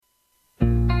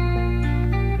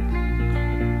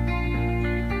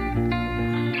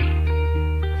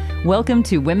Welcome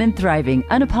to Women Thriving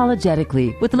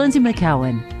Unapologetically with Lindsay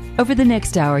McCowan. Over the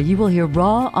next hour, you will hear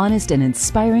raw, honest, and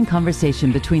inspiring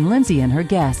conversation between Lindsay and her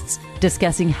guests,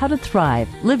 discussing how to thrive,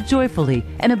 live joyfully,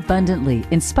 and abundantly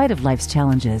in spite of life's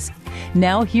challenges.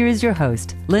 Now, here is your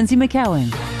host, Lindsay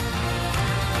McCowan.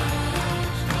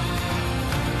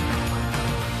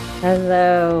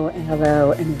 Hello,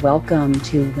 and welcome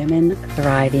to Women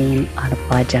Thriving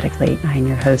Unapologetically. I'm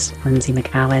your host, Lindsay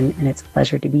McCowan, and it's a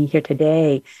pleasure to be here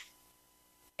today.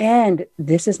 And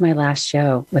this is my last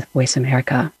show with Voice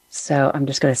America. So I'm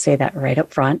just going to say that right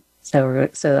up front so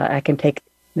that I can take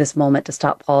this moment to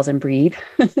stop, pause, and breathe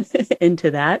into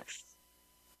that.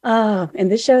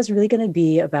 And this show is really going to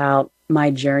be about my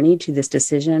journey to this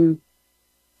decision.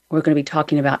 We're going to be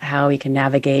talking about how we can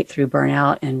navigate through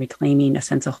burnout and reclaiming a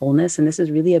sense of wholeness. And this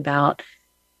is really about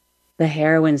the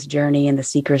heroine's journey and the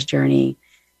seeker's journey.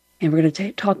 And we're going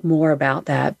to talk more about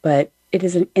that. But it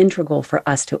is an integral for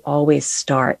us to always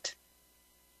start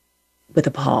with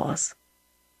a pause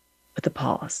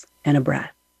and a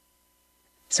breath.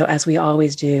 So as we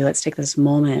always do, let's take this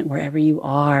moment wherever you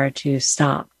are to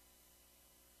stop.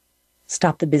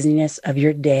 Stop the busyness of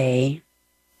your day.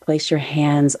 Place your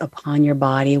hands upon your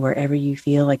body wherever you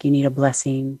feel like you need a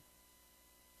blessing,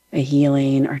 a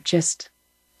healing, or just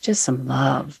some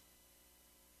love.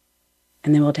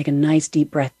 And then we'll take a nice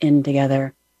deep breath in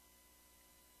together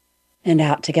and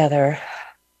out together.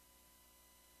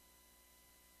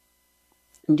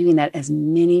 And doing that as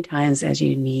many times as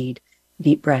you need.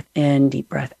 Deep breath in, deep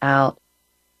breath out.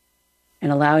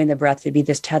 And allowing the breath to be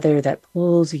this tether that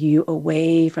pulls you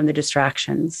away from the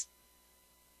distractions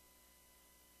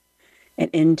and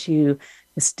into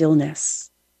the stillness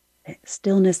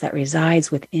that resides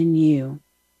within you.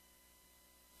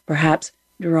 Perhaps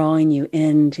drawing you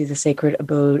into the sacred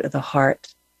abode of the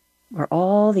heart, where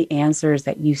all the answers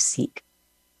that you seek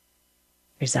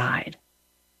reside.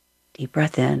 Deep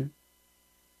breath in,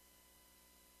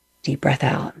 deep breath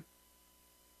out.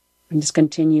 I'm just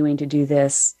continuing to do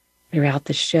this throughout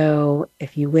the show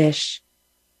if you wish,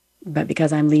 but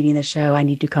because I'm leading the show, I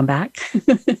need to come back.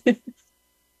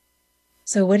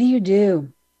 So what do you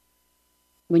do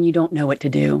when you don't know what to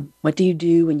do? What do you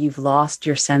do when you've lost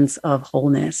your sense of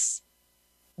wholeness?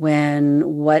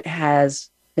 When what has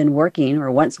been working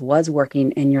or once was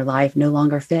working in your life no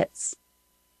longer fits?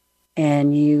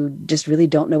 And you just really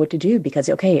don't know what to do because,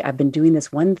 okay, I've been doing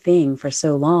this one thing for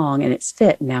so long and it's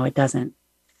fit, now it doesn't.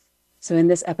 So in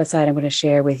this episode, I'm going to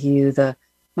share with you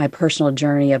my personal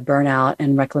journey of burnout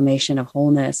and reclamation of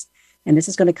wholeness. And this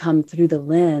is going to come through the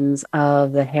lens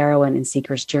of the heroine and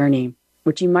seeker's journey,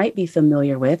 which you might be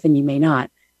familiar with and you may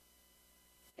not.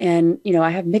 And,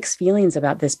 I have mixed feelings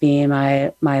about this being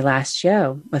my last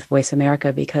show with Voice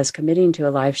America because committing to a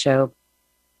live show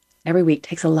every week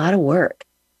takes a lot of work.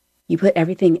 You put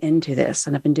everything into this,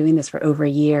 and I've been doing this for over a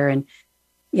year, and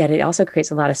yet it also creates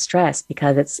a lot of stress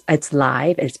because it's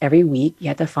live, it's every week. You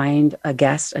have to find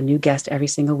a new guest every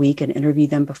single week and interview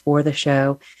them before the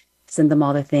show, send them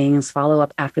all the things, follow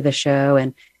up after the show,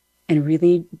 and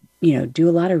really, do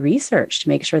a lot of research to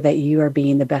make sure that you are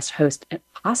being the best host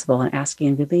possible and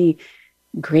asking really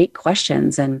great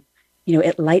questions. And,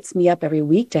 it lights me up every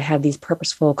week to have these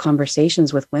purposeful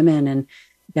conversations with women and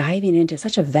diving into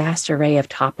such a vast array of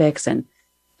topics and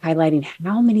highlighting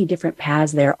how many different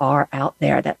paths there are out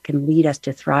there that can lead us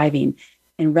to thriving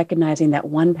and recognizing that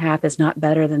one path is not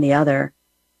better than the other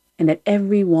and that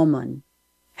every woman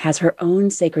has her own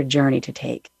sacred journey to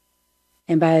take.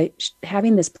 And by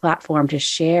having this platform to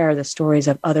share the stories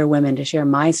of other women, to share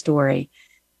my story,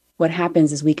 what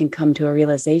happens is we can come to a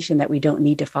realization that we don't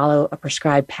need to follow a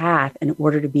prescribed path in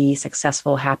order to be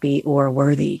successful, happy, or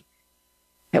worthy.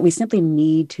 That we simply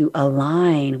need to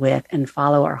align with and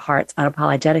follow our hearts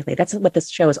unapologetically. That's what this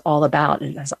show is all about.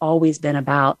 It has always been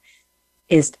about,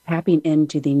 is tapping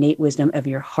into the innate wisdom of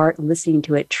your heart, listening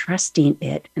to it, trusting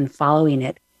it, and following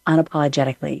it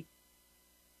unapologetically.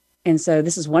 And so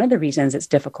this is one of the reasons it's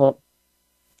difficult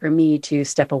for me to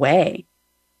step away,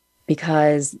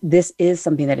 because this is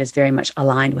something that is very much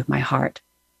aligned with my heart.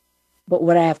 But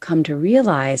what I have come to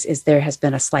realize is there has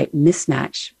been a slight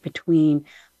mismatch between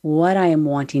what I am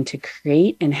wanting to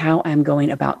create and how I'm going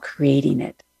about creating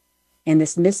it. And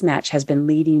this mismatch has been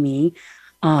leading me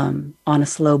on a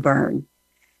slow burn.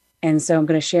 And so I'm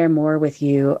going to share more with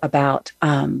you about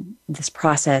this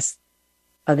process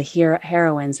of the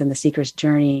heroines and the seeker's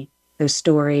journey, those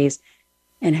stories,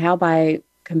 and how by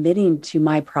committing to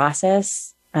my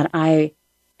process, that I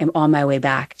am on my way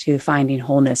back to finding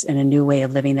wholeness and a new way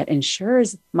of living that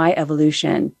ensures my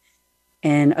evolution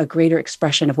and a greater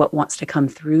expression of what wants to come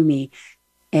through me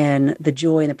and the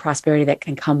joy and the prosperity that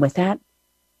can come with that.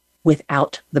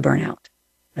 without the burnout.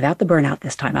 Without the burnout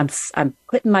this time. I'm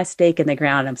putting my stake in the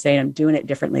ground. I'm saying I'm doing it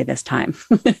differently this time.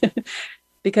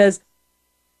 Because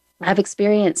I've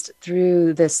experienced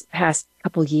through this past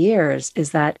couple years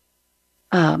is that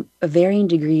varying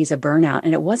degrees of burnout.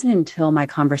 And it wasn't until my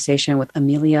conversation with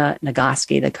Amelia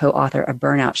Nagoski, the co-author of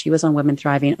Burnout, she was on Women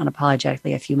Thriving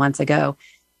Unapologetically a few months ago.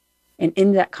 And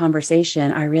in that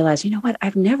conversation, I realized, you know what?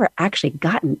 I've never actually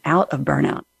gotten out of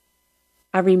burnout.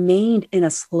 I remained in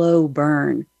a slow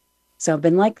burn. So I've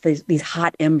been like these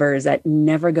hot embers that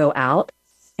never go out,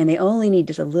 and they only need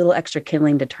just a little extra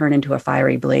kindling to turn into a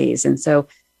fiery blaze. And so,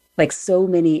 like so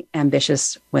many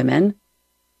ambitious women,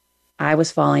 I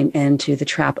was falling into the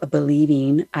trap of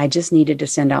believing I just needed to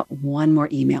send out one more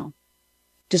email,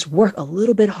 just work a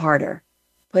little bit harder,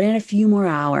 put in a few more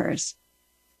hours,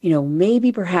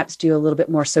 maybe perhaps do a little bit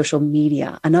more social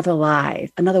media, another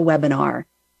live, another webinar,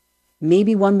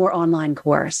 maybe one more online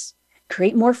course,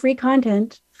 create more free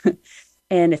content.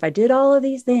 And if I did all of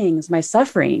these things, my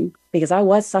suffering, because I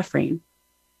was suffering,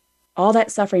 all that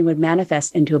suffering would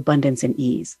manifest into abundance and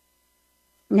ease.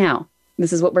 Now,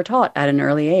 this is what we're taught at an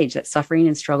early age, that suffering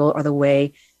and struggle are the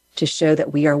way to show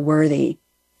that we are worthy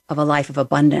of a life of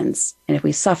abundance. And if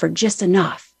we suffer just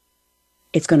enough,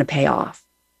 it's going to pay off.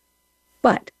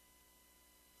 But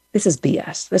this is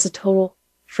BS. This is total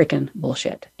freaking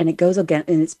bullshit. And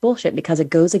it's bullshit because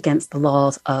it goes against the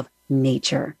laws of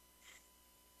nature.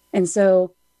 And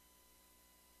so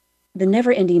the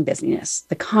never-ending busyness,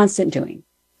 the constant doing,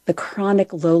 the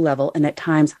chronic low level and at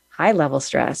times high level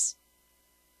stress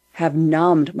have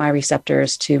numbed my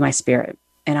receptors to my spirit.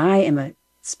 And I am a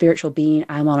spiritual being.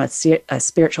 I'm on a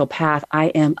spiritual path. I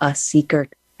am a seeker,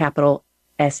 capital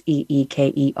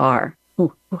Seeker.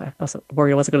 I was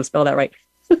worried I wasn't going to spell that right.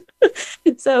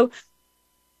 So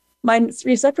my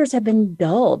receptors have been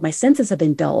dulled. My senses have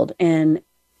been dulled. And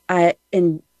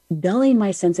in dulling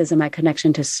my senses and my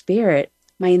connection to spirit,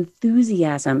 my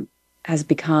enthusiasm has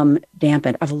become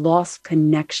dampened. I've lost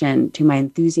connection to my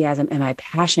enthusiasm and my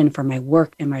passion for my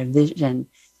work and my vision.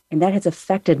 And that has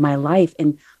affected my life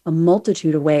in a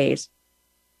multitude of ways.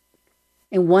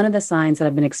 And one of the signs that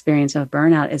I've been experiencing of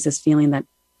burnout is this feeling that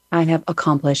I have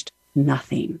accomplished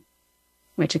nothing,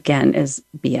 which again is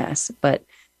BS. But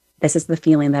this is the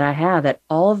feeling that I have, that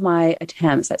all of my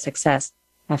attempts at success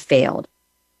have failed.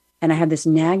 And I have this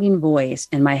nagging voice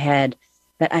in my head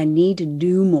that I need to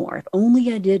do more. If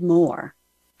only I did more,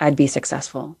 I'd be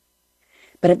successful.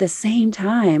 But at the same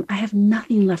time, I have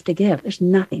nothing left to give. There's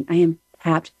nothing. I am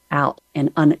tapped out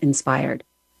and uninspired.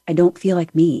 I don't feel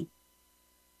like me.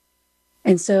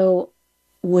 And so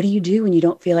what do you do when you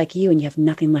don't feel like you and you have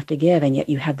nothing left to give, and yet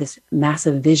you have this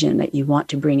massive vision that you want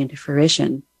to bring into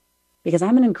fruition? Because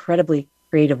I'm an incredibly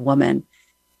creative woman.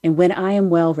 And when I am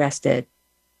well rested,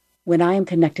 when I am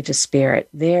connected to spirit,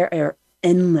 there are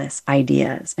endless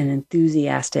ideas and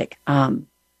enthusiastic,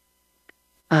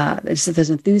 there's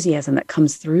enthusiasm that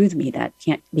comes through me that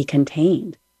can't be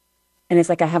contained. And it's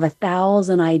like I have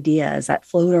 1,000 ideas that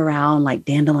float around like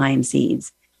dandelion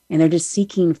seeds, and they're just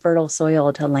seeking fertile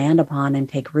soil to land upon and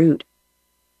take root.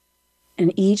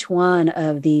 And each one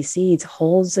of these seeds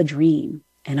holds a dream,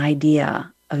 an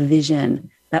idea, a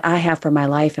vision that I have for my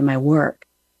life and my work.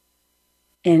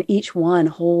 And each one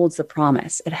holds the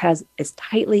promise. It's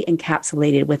tightly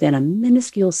encapsulated within a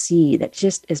minuscule seed that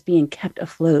just is being kept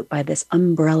afloat by this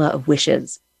umbrella of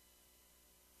wishes.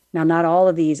 Now, not all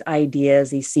of these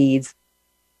ideas, these seeds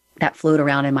that float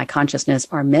around in my consciousness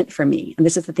are meant for me. And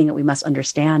this is the thing that we must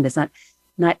understand, is that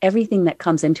not everything that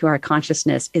comes into our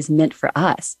consciousness is meant for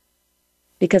us.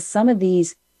 Because some of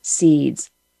these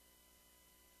seeds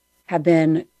have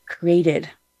been created,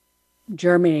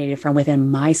 germinated from within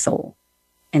my soul.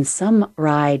 And some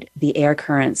ride the air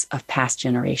currents of past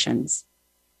generations,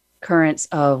 currents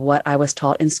of what I was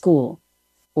taught in school,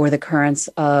 or the currents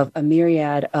of a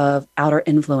myriad of outer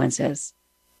influences.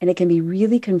 And it can be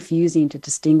really confusing to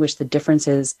distinguish the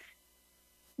differences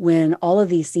when all of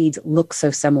these seeds look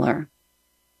so similar.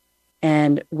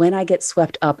 And when I get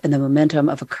swept up in the momentum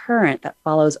of a current that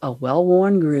follows a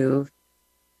well-worn groove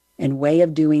and way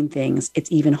of doing things,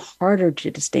 it's even harder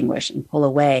to distinguish and pull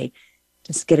away,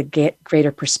 just get a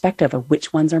greater perspective of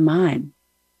which ones are mine.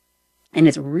 And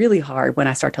it's really hard when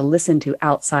I start to listen to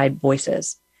outside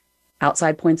voices,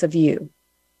 outside points of view.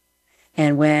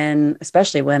 And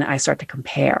especially when I start to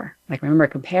compare. Like, remember,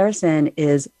 comparison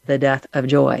is the death of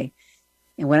joy.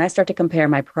 And when I start to compare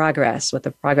my progress with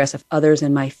the progress of others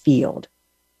in my field,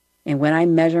 and when I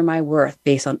measure my worth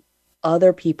based on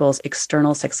other people's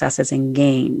external successes and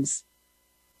gains,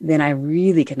 then I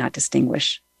really cannot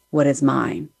distinguish what is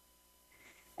mine.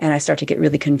 And I start to get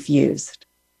really confused.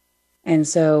 And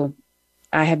so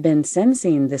I have been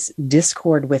sensing this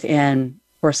discord within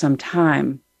for some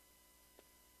time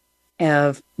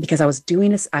because I was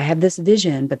doing this, I have this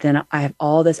vision, but then I have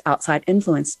all this outside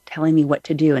influence telling me what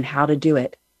to do and how to do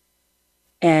it.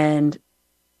 And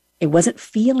it wasn't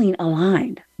feeling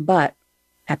aligned, but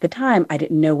at the time I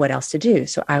didn't know what else to do.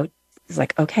 So I was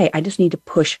like, okay, I just need to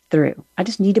push through. I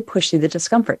just need to push through the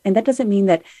discomfort. And that doesn't mean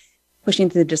that pushing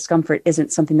through the discomfort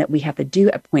isn't something that we have to do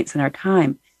at points in our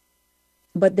time.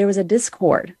 But there was a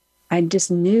discord. I just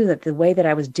knew that the way that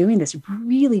I was doing this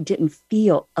really didn't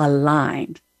feel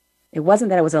aligned. It wasn't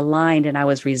that I was aligned and I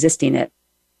was resisting it.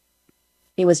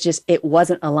 It was just, it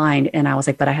wasn't aligned. And I was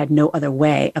like, but I had no other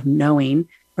way of knowing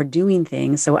or doing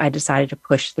things. So I decided to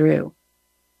push through.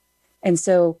 And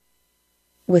so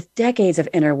with decades of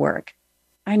inner work,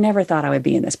 I never thought I would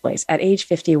be in this place. At age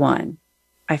 51,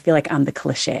 I feel like I'm the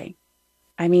cliche.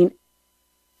 I mean,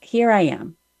 here I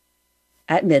am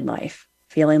at midlife,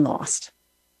 feeling lost,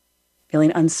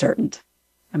 feeling uncertain.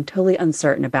 I'm totally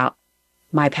uncertain about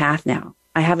my path now.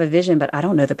 I have a vision, but I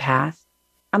don't know the path.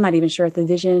 I'm not even sure if the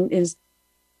vision is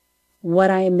what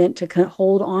I am meant to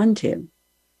hold on to.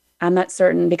 I'm not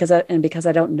certain because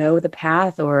I don't know the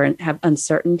path or have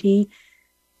uncertainty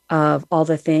of all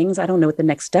the things. I don't know what the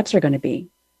next steps are going to be.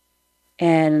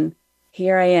 And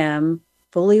here I am,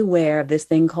 fully aware of this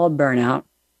thing called burnout,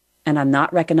 and I'm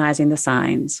not recognizing the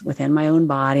signs within my own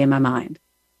body and my mind.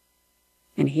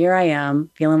 And here I am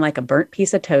feeling like a burnt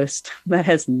piece of toast that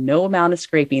has no amount of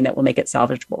scraping that will make it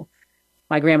salvageable.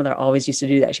 My grandmother always used to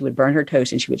do that. She would burn her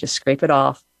toast and she would just scrape it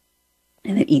off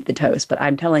and then eat the toast. But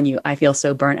I'm telling you, I feel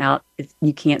so burnt out.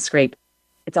 You can't scrape.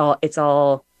 It's all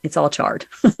charred.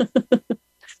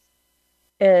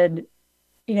 And,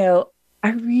 I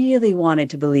really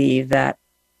wanted to believe that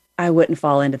I wouldn't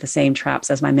fall into the same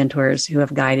traps as my mentors who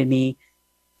have guided me,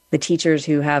 the teachers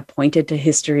who have pointed to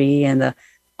history, and the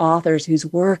authors whose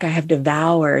work I have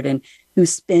devoured and who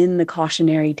spin the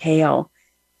cautionary tale.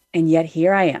 And yet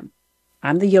here I am.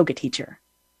 I'm the yoga teacher,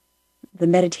 the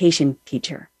meditation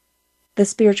teacher, the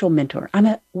spiritual mentor. I'm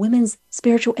a women's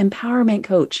spiritual empowerment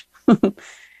coach.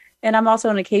 And I'm also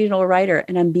an occasional writer,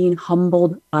 and I'm being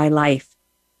humbled by life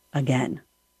again.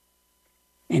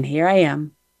 And here I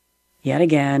am, yet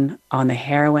again, on the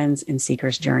heroine's and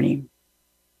seeker's journey.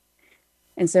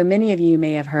 And so many of you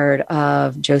may have heard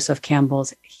of Joseph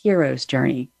Campbell's hero's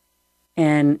journey.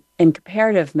 And in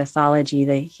comparative mythology,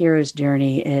 the hero's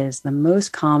journey is the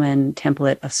most common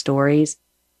template of stories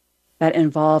that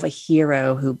involve a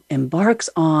hero who embarks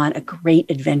on a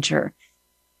great adventure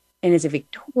and is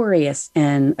victorious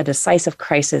in a decisive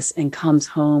crisis and comes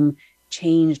home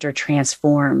changed or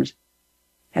transformed,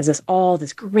 has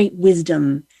this great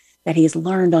wisdom that he has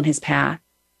learned on his path.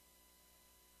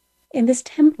 And this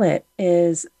template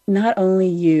is not only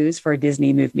used for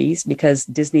Disney movies, because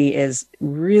Disney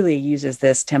really uses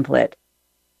this template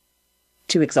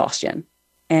to exhaustion.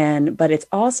 But it's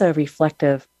also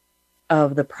reflective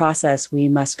of the process we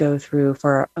must go through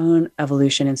for our own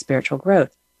evolution and spiritual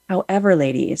growth. However,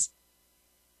 ladies,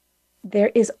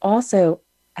 there is also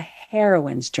a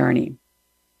heroine's journey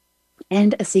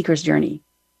and a seeker's journey.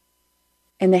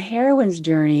 And the heroine's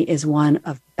journey is one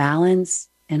of balance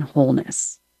and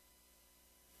wholeness.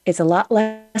 It's a lot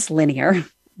less linear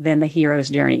than the hero's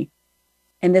journey.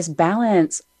 And this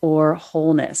balance or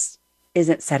wholeness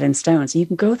isn't set in stone. So you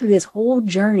can go through this whole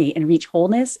journey and reach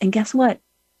wholeness. And guess what?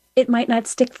 It might not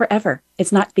stick forever.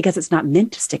 It's not because it's not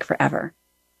meant to stick forever.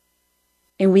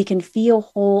 And we can feel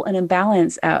whole and in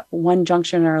balance at one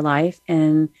junction in our life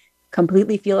and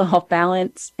completely feel off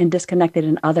balance and disconnected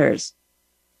in others.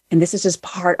 And this is just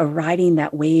part of riding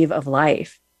that wave of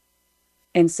life.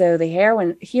 And so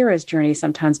the hero's journey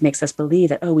sometimes makes us believe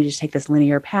that, we just take this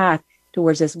linear path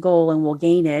towards this goal and we'll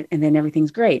gain it and then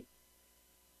everything's great.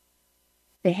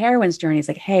 The heroine's journey is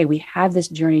like, hey, we have this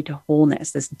journey to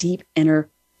wholeness, this deep inner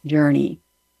journey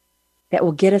that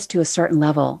will get us to a certain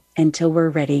level until we're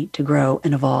ready to grow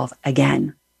and evolve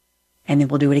again. And then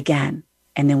we'll do it again.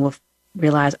 And then we'll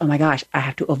realize, oh my gosh, I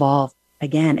have to evolve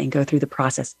again and go through the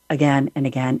process again and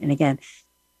again and again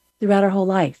throughout our whole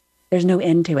life. There's no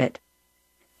end to it.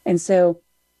 And so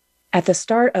at the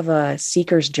start of a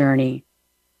seeker's journey,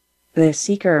 the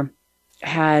seeker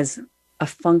has a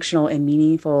functional and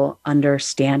meaningful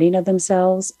understanding of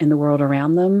themselves and the world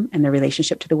around them and their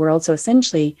relationship to the world. So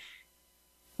essentially,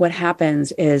 what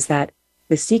happens is that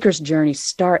the seeker's journey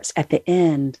starts at the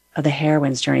end of the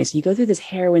heroine's journey. So you go through this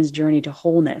heroine's journey to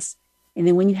wholeness. And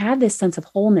then when you have this sense of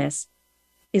wholeness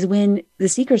is when the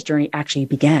seeker's journey actually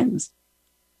begins.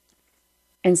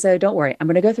 And so don't worry, I'm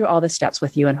going to go through all the steps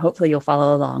with you and hopefully you'll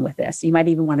follow along with this. You might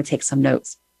even want to take some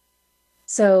notes.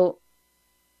 So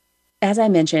as I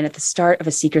mentioned at the start of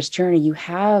a seeker's journey, you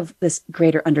have this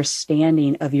greater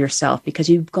understanding of yourself because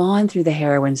you've gone through the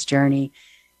heroine's journey.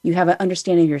 You have an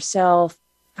understanding of yourself,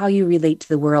 how you relate to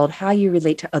the world, how you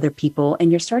relate to other people,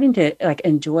 and you're starting to like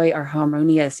enjoy our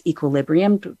harmonious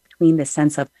equilibrium between the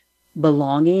sense of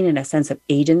belonging and a sense of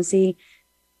agency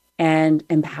and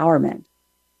empowerment.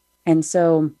 And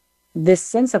so this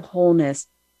sense of wholeness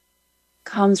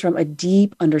comes from a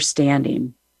deep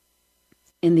understanding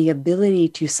in the ability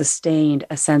to sustain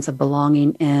a sense of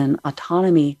belonging and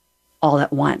autonomy all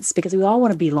at once, because we all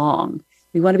want to belong.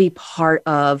 We want to be part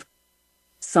of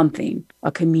something,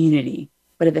 a community,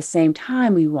 but at the same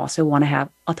time, we also want to have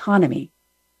autonomy.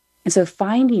 And so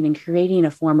finding and creating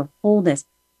a form of wholeness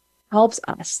helps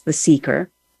us, the seeker,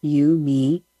 you,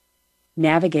 me,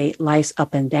 navigate life's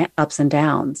ups and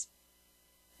downs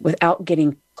without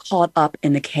getting caught up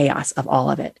in the chaos of all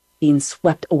of it, being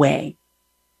swept away.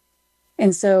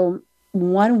 And so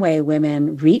one way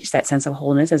women reach that sense of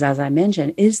wholeness is, as I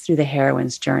mentioned, is through the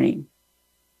heroine's journey.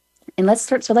 And let's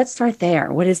start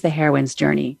there. What is the heroine's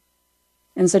journey?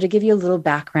 And so to give you a little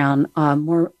background,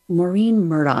 Maureen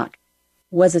Murdoch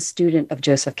was a student of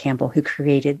Joseph Campbell who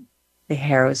created the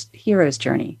hero's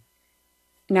journey.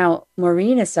 Now,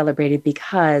 Maureen is celebrated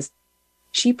because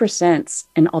she presents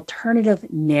an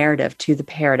alternative narrative to the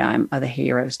paradigm of the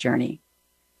hero's journey.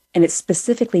 And it's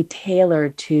specifically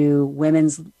tailored to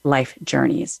women's life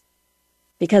journeys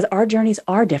because our journeys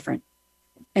are different.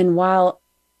 And while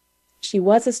she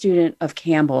was a student of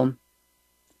Campbell,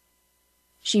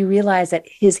 she realized that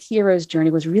his hero's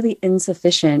journey was really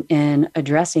insufficient in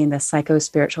addressing the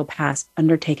psycho-spiritual paths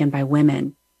undertaken by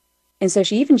women. And so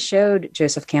she even showed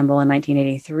Joseph Campbell in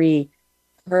 1983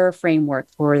 her framework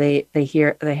for the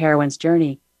heroine's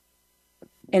journey.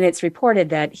 And it's reported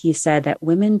that he said that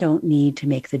women don't need to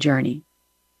make the journey.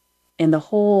 In the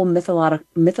whole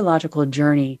mythological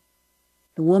journey,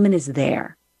 the woman is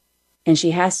there. And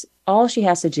all she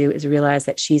has to do is realize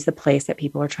that she's the place that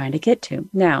people are trying to get to.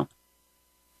 Now,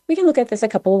 we can look at this a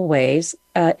couple of ways.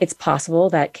 It's possible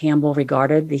that Campbell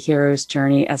regarded the hero's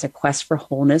journey as a quest for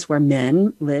wholeness, where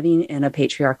men living in a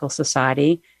patriarchal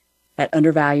society that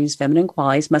undervalues feminine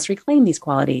qualities must reclaim these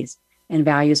qualities and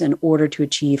values in order to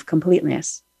achieve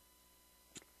completeness.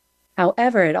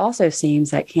 However, it also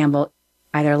seems that Campbell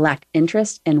either lacked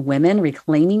interest in women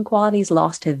reclaiming qualities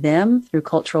lost to them through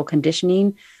cultural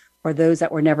conditioning or those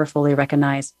that were never fully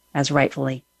recognized as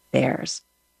rightfully theirs.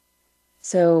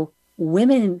 So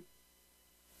women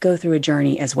go through a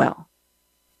journey as well.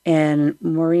 And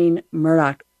Maureen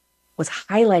Murdoch was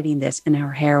highlighting this in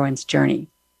her heroine's journey.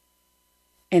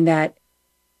 And that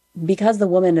because the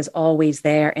woman is always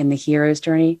there in the hero's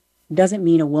journey doesn't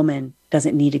mean a woman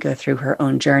doesn't need to go through her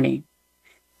own journey.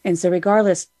 And so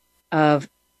regardless of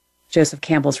Joseph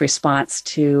Campbell's response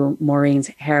to Maureen's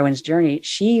heroine's journey,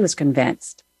 she was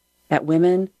convinced that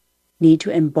women need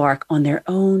to embark on their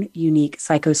own unique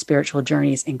psycho-spiritual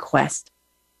journeys in quest.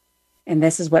 And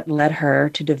this is what led her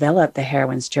to develop the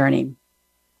heroine's journey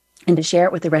and to share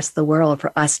it with the rest of the world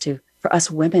for us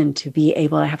women to be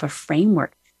able to have a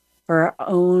framework for our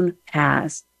own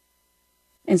paths.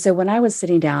 And so when I was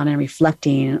sitting down and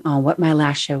reflecting on what my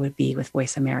last show would be with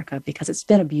Voice America, because it's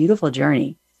been a beautiful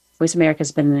journey, Voice America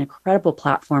has been an incredible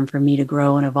platform for me to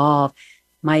grow and evolve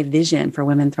my vision for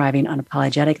women thriving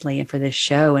unapologetically and for this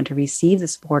show and to receive the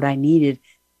support I needed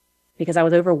because I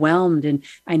was overwhelmed and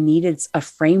I needed a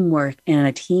framework and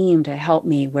a team to help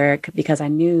me because I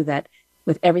knew that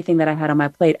with everything that I had on my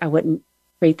plate, I wouldn't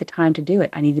create the time to do it.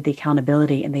 I needed the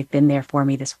accountability and they've been there for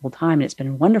me this whole time and it's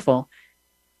been wonderful.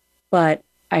 But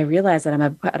I realized that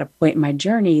I'm at a point in my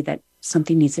journey that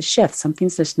something needs to shift.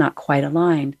 Something's just not quite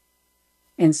aligned.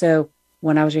 And so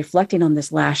when I was reflecting on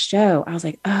this last show, I was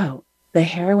like, oh, the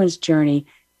heroine's journey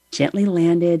gently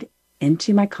landed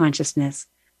into my consciousness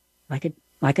like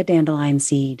a dandelion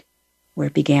seed where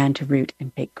it began to root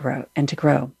and to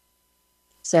grow.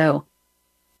 So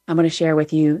I'm going to share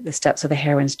with you the steps of the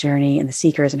heroine's journey and the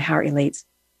seekers and how it relates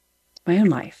to my own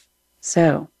life.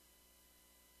 So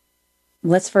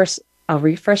I'll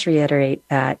first reiterate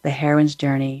that the heroine's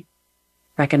journey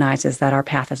recognizes that our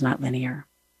path is not linear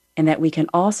and that we can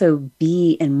also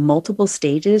be in multiple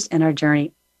stages in our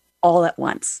journey all at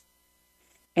once.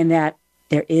 And that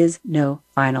there is no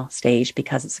final stage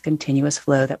because it's a continuous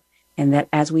flow and that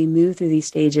as we move through these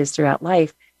stages throughout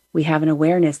life, we have an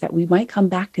awareness that we might come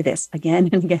back to this again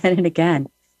and again and again.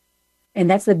 And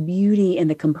that's the beauty and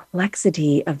the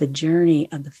complexity of the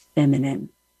journey of the feminine.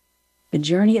 The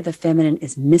journey of the feminine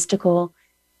is mystical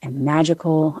and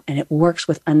magical, and it works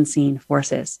with unseen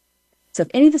forces. So if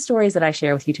any of the stories that I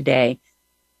share with you today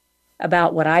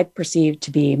about what I perceive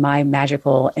to be my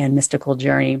magical and mystical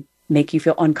journey make you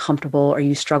feel uncomfortable or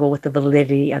you struggle with the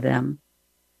validity of them,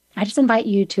 I just invite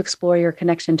you to explore your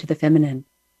connection to the feminine,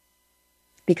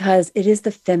 because it is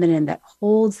the feminine that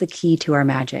holds the key to our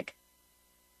magic,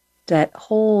 that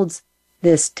holds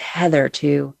this tether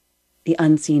to the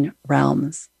unseen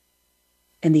realms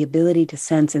and the ability to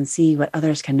sense and see what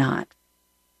others cannot.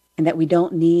 And that we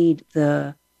don't need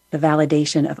the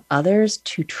validation of others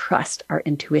to trust our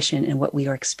intuition and what we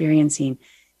are experiencing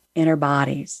in our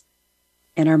bodies,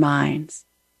 in our minds.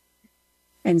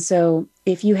 And so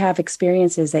if you have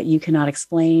experiences that you cannot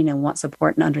explain and want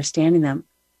support in understanding them,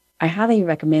 I highly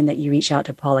recommend that you reach out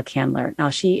to Paula Candler. Now,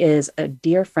 she is a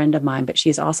dear friend of mine, but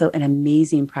she's also an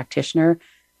amazing practitioner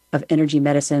of energy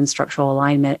medicine, structural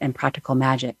alignment, and practical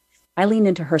magic. I lean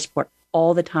into her support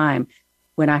all the time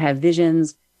when I have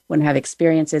visions, when I have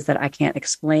experiences that I can't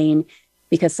explain,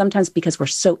 because sometimes because we're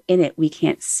so in it, we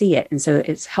can't see it. And so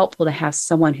it's helpful to have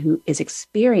someone who is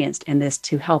experienced in this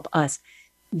to help us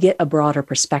get a broader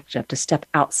perspective, to step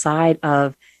outside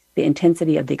of the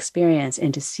intensity of the experience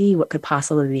and to see what could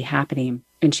possibly be happening.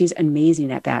 And she's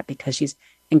amazing at that because she's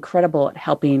incredible at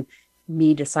helping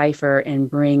me decipher and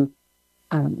bring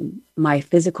my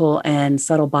physical and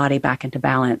subtle body back into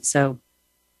balance. So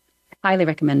I highly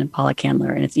recommend Paula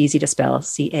Candler, and it's easy to spell,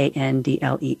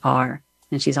 Candler.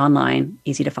 And she's online,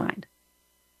 easy to find.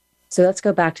 So let's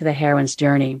go back to the heroine's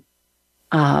journey.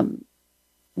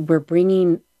 We're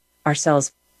bringing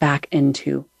ourselves back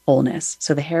into wholeness.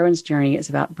 So the heroine's journey is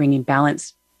about bringing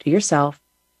balance to yourself,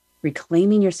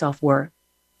 reclaiming your self-worth,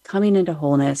 coming into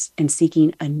wholeness, and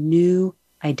seeking a new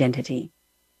identity.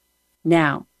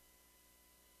 Now,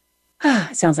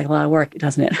 it sounds like a lot of work,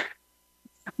 doesn't it?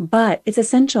 But it's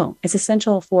essential. It's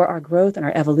essential for our growth and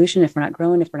our evolution. If we're not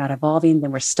growing, if we're not evolving,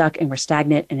 then we're stuck and we're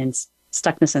stagnant. And in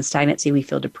stuckness and stagnancy, we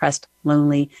feel depressed,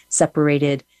 lonely,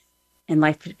 separated, and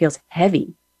life feels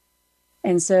heavy.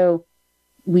 And so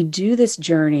we do this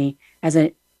journey as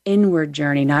an inward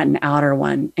journey, not an outer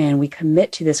one. And we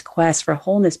commit to this quest for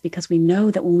wholeness because we know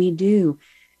that when we do,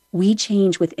 we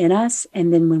change within us.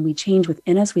 And then when we change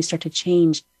within us, we start to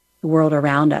change the world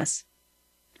around us.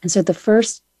 And so the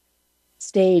first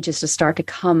stage is to start to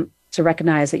come to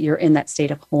recognize that you're in that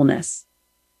state of wholeness.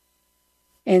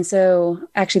 And so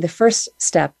actually the first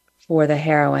step for the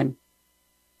heroine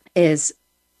is,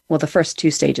 well, the first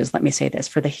two stages, let me say this,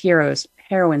 for the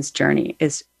heroine's journey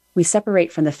is we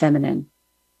separate from the feminine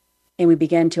and we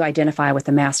begin to identify with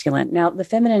the masculine. Now, the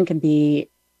feminine can be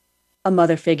a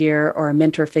mother figure or a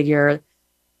mentor figure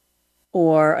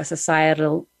or a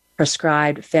societal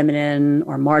prescribed feminine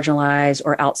or marginalized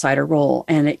or outsider role.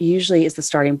 And it usually is the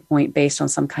starting point based on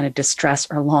some kind of distress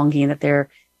or longing that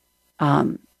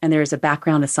and there's a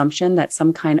background assumption that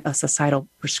some kind of societal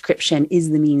prescription is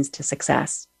the means to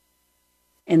success.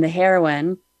 And the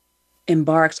heroine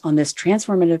embarks on this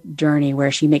transformative journey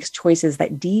where she makes choices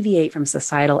that deviate from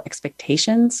societal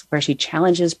expectations, where she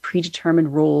challenges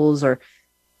predetermined roles or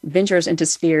ventures into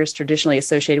spheres traditionally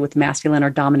associated with masculine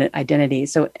or dominant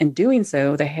identities. So in doing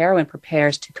so, the heroine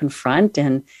prepares to confront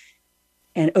and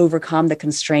overcome the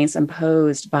constraints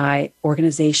imposed by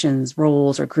organizations,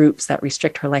 roles, or groups that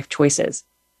restrict her life choices.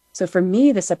 So for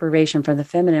me, the separation from the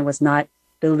feminine was not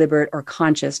deliberate or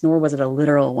conscious, nor was it a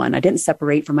literal one. I didn't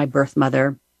separate from my birth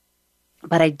mother,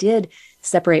 but I did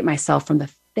separate myself from the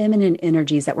feminine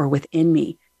energies that were within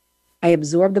me. I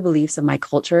absorbed the beliefs of my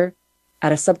culture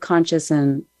at a subconscious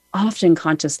and often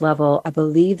conscious level. I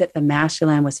believed that the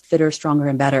masculine was fitter, stronger,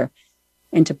 and better.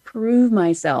 And to prove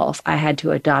myself, I had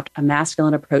to adopt a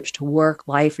masculine approach to work,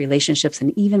 life, relationships,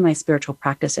 and even my spiritual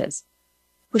practices,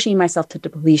 pushing myself to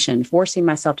depletion, forcing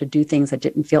myself to do things that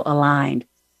didn't feel aligned,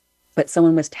 but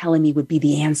someone was telling me would be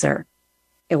the answer,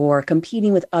 or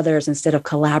competing with others instead of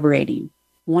collaborating,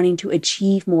 wanting to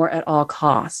achieve more at all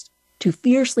costs, to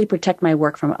fiercely protect my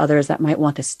work from others that might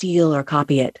want to steal or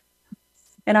copy it.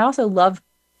 And I also love,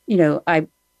 I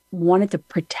wanted to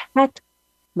protect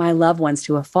my loved ones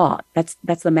to a fault. That's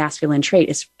the masculine trait,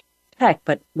 is protect,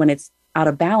 but when it's out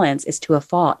of balance, it's to a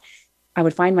fault. I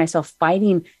would find myself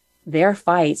fighting their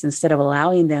fights instead of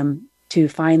allowing them to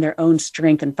find their own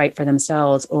strength and fight for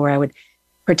themselves, or I would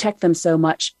protect them so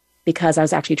much because I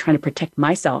was actually trying to protect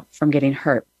myself from getting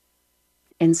hurt.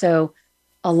 And so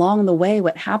along the way,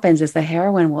 what happens is the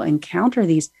heroine will encounter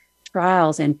these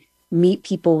trials and meet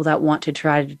people that want to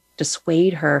try to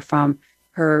dissuade her from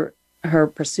her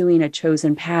pursuing a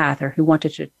chosen path, or who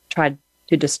wanted to try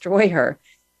to destroy her.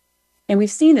 And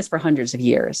we've seen this for hundreds of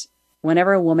years.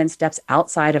 Whenever a woman steps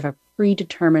outside of a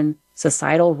predetermined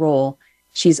societal role,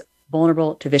 she's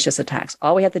vulnerable to vicious attacks.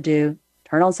 All we have to do,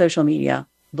 turn on social media,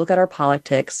 look at our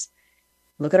politics,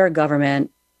 look at our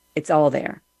government, it's all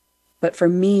there. But for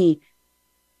me,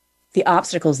 the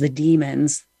obstacles, the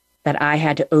demons that I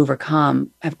had to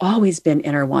overcome have always been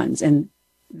inner ones. And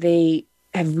they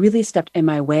have really stepped in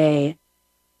my way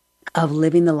of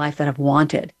living the life that I've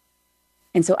wanted.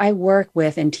 And so I work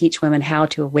with and teach women how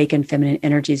to awaken feminine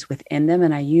energies within them.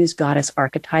 And I use goddess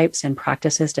archetypes and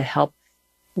practices to help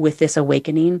with this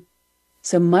awakening.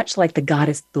 So much like the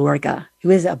goddess Durga, who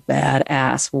is a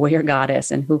badass warrior goddess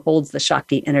and who holds the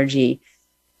Shakti energy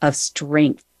of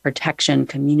strength, protection,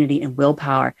 community, and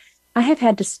willpower, I have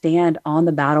had to stand on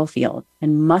the battlefield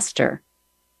and muster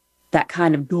that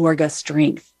kind of Durga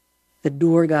strength, the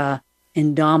Durga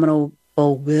indomitable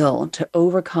will to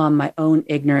overcome my own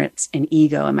ignorance and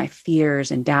ego and my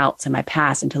fears and doubts and my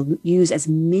past, and to use as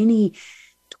many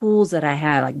tools that I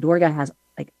have. Like Durga has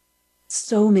like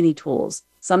so many tools.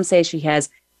 Some say she has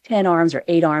 10 arms or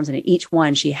 8 arms, and in each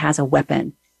one she has a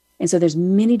weapon. And so there's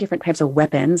many different types of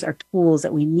weapons or tools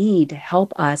that we need to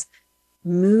help us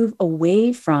move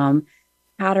away from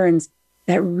patterns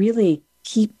that really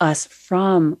keep us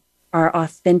from our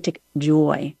authentic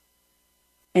joy.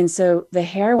 And so the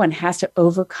heroine has to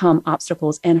overcome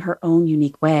obstacles in her own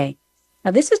unique way.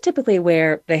 Now, this is typically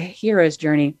where the hero's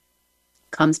journey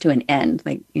comes to an end.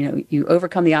 Like, you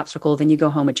overcome the obstacle, then you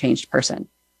go home a changed person.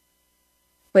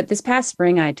 But this past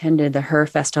spring, I attended the Her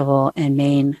Festival in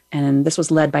Maine, and this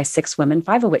was led by 6 women,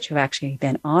 5 of which have actually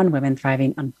been on Women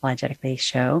Thriving Unapologetically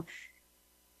show.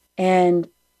 And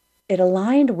it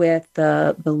aligned with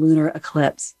the lunar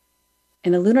eclipse.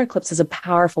 And the lunar eclipse is a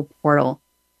powerful portal.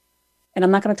 And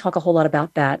I'm not going to talk a whole lot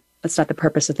about that. That's not the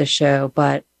purpose of the show,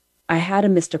 but I had a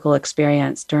mystical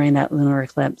experience during that lunar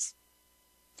eclipse.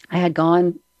 I had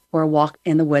gone for a walk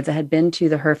in the woods. I had been to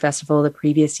the Her Festival the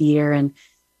previous year and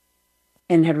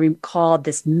had recalled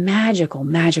this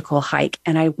magical hike.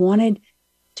 And I wanted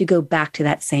to go back to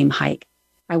that same hike.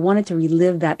 I wanted to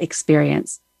relive that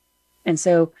experience. And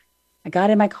so I got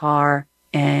in my car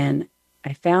and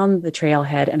I found the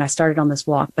trailhead and I started on this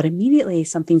walk, but immediately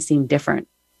something seemed different.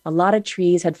 A lot of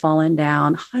trees had fallen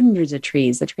down, hundreds of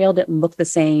trees. The trail didn't look the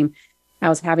same. I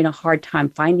was having a hard time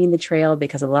finding the trail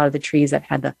because a lot of the trees that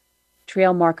had the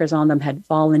trail markers on them had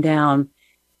fallen down.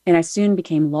 And I soon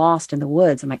became lost in the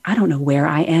woods. I'm like, I don't know where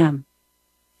I am.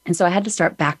 And so I had to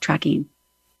start backtracking.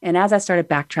 And as I started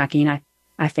backtracking,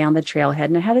 I found the trailhead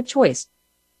and I had a choice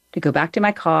to go back to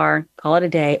my car, call it a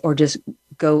day, or just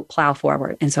go plow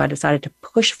forward. And so I decided to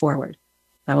push forward.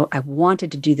 I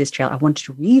wanted to do this trail. I wanted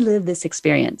to relive this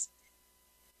experience.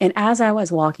 And as I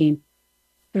was walking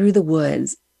through the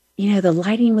woods, the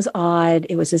lighting was odd.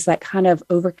 It was just that kind of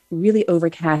really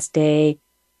overcast day.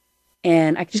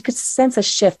 And I just could sense a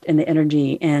shift in the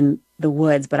energy in the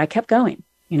woods, but I kept going,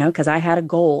 because I had a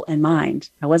goal in mind.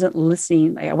 I wasn't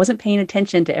listening. I wasn't paying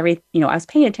attention to I was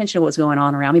paying attention to what was going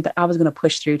on around me, but I was going to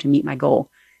push through to meet my goal.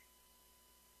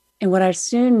 And what I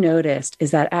soon noticed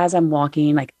is that as I'm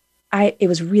walking, it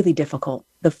was really difficult.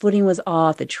 The footing was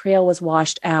off. The trail was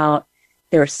washed out.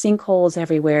 There were sinkholes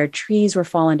everywhere. Trees were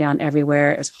falling down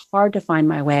everywhere. It was hard to find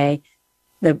my way.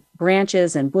 The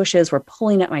branches and bushes were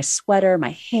pulling at my sweater, my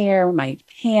hair, my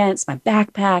pants, my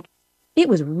backpack. It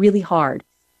was really hard.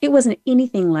 It wasn't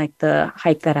anything like the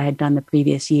hike that I had done the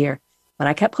previous year, but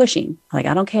I kept pushing. I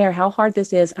don't care how hard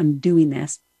this is. I'm doing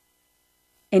this.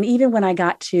 And even when I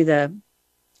got to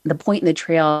the point in the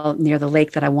trail near the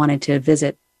lake that I wanted to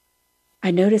visit, I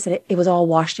noticed that it was all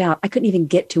washed out. I couldn't even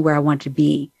get to where I wanted to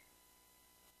be.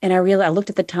 And I realized, I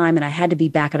looked at the time and I had to be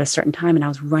back at a certain time and I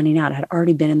was running out. I had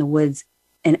already been in the woods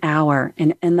an hour.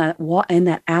 And in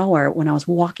that hour, when I was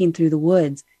walking through the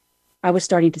woods, I was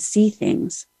starting to see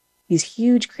things, these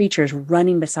huge creatures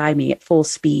running beside me at full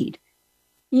speed.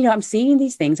 I'm seeing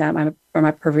these things out from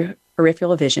my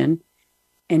peripheral vision.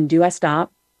 And do I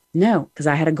stop? No, because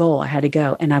I had a goal. I had to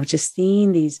go. And I was just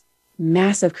seeing these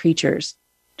massive creatures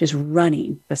just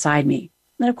running beside me.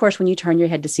 And of course, when you turn your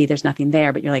head to see, there's nothing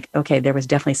there, but you're like, okay, there was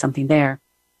definitely something there.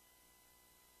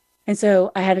 And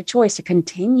so I had a choice to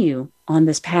continue on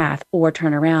this path or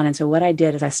turn around. And so what I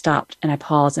did is I stopped and I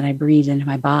paused and I breathed into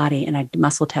my body and I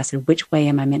muscle tested which way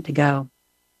am I meant to go.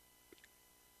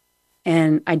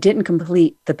 And I didn't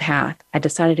complete the path. I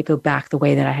decided to go back the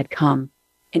way that I had come.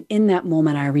 And in that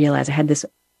moment, I realized I had this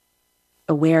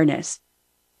awareness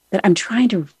that I'm trying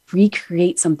to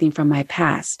recreate something from my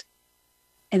past.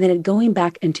 And then going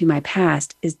back into my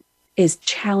past is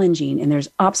challenging and there's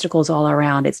obstacles all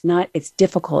around. It's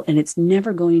difficult and it's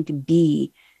never going to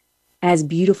be as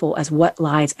beautiful as what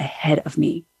lies ahead of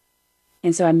me.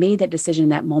 And so I made that decision in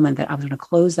that moment that I was going to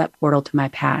close that portal to my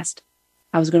past.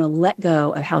 I was going to let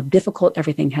go of how difficult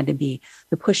everything had to be,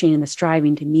 the pushing and the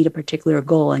striving to meet a particular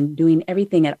goal and doing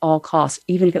everything at all costs,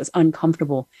 even if it was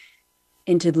uncomfortable.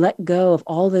 and to let go of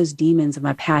all those demons of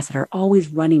my past that are always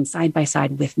running side by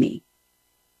side with me,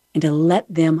 and to let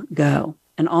them go.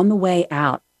 And on the way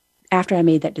out, after I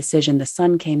made that decision, the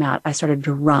sun came out, I started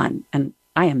to run. And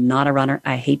I am not a runner.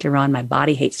 I hate to run. My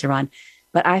body hates to run.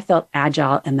 But I felt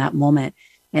agile in that moment.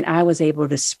 And I was able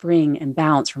to spring and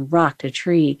bounce from rock to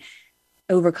tree,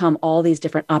 overcome all these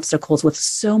different obstacles with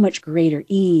so much greater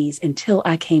ease until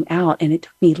I came out. And it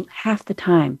took me half the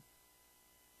time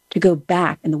to go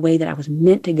back in the way that I was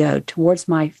meant to go towards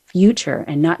my future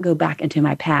and not go back into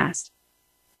my past.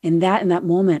 And that in that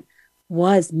moment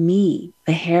was me,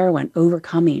 the heroine,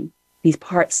 overcoming these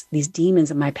parts, these demons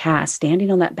of my past,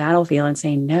 standing on that battlefield and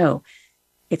saying, no,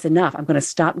 it's enough. I'm going to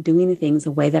stop doing the things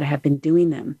the way that I have been doing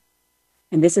them.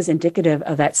 And this is indicative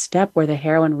of that step where the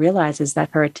heroine realizes that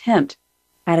her attempt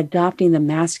at adopting the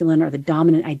masculine or the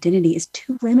dominant identity is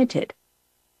too limited.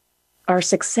 Our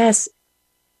success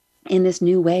in this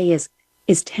new way is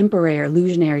temporary or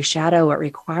illusionary shadow. It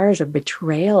requires a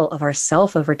betrayal of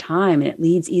ourself over time, and it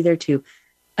leads either to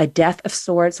a death of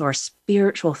sorts or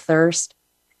spiritual thirst.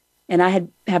 And I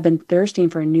have been thirsting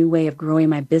for a new way of growing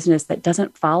my business that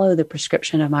doesn't follow the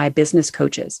prescription of my business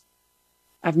coaches.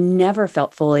 I've never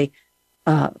felt fully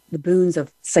the boons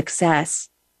of success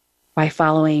by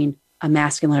following a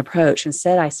masculine approach.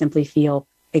 Instead, I simply feel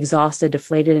exhausted,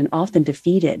 deflated, and often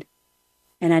defeated.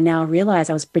 And I now realize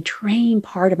I was betraying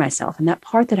part of myself. And that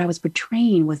part that I was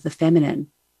betraying was the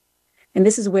feminine. And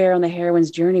this is where on the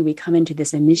heroine's journey, we come into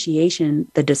this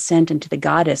initiation, the descent into the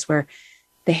goddess, where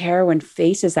the heroine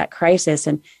faces that crisis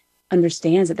and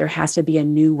understands that there has to be a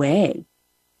new way.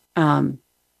 And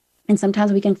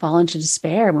sometimes we can fall into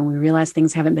despair when we realize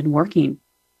things haven't been working.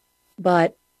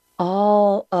 But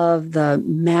all of the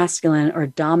masculine or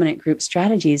dominant group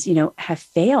strategies, have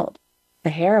failed the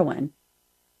heroine.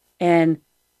 And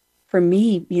for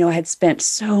me, I had spent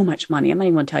so much money. I'm not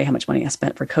even going to tell you how much money I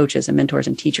spent for coaches and mentors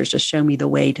and teachers to show me the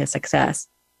way to success.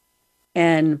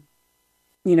 And,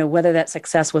 whether that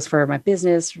success was for my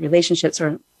business, relationships,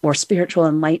 or spiritual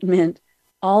enlightenment,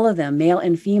 all of them, male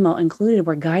and female included,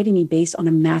 were guiding me based on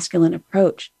a masculine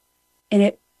approach. And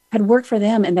it had worked for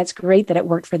them. And that's great that it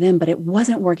worked for them, but it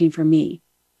wasn't working for me.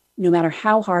 No matter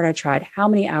how hard I tried, how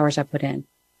many hours I put in,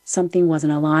 something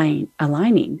wasn't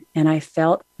aligning. And I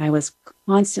felt I was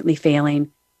constantly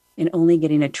failing and only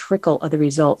getting a trickle of the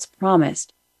results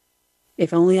promised.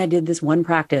 If only I did this one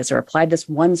practice or applied this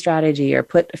one strategy or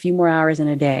put a few more hours in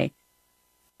a day.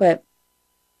 But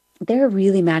there are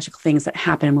really magical things that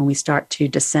happen when we start to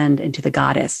descend into the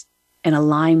goddess and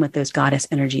align with those goddess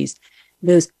energies,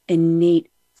 those innate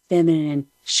feminine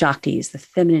shaktis, the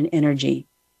feminine energy.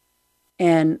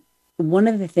 And one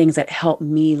of the things that helped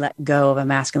me let go of a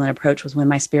masculine approach was when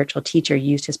my spiritual teacher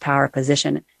used his power of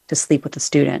position to sleep with a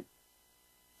student.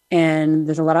 And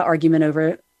there's a lot of argument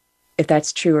over if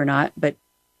that's true or not, but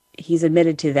he's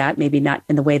admitted to that, maybe not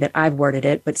in the way that I've worded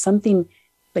it, but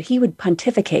he would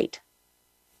pontificate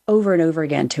over and over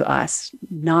again to us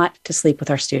not to sleep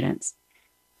with our students.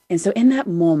 And so in that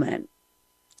moment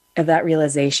of that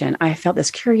realization, I felt this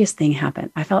curious thing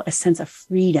happen. I felt a sense of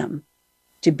freedom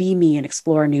to be me and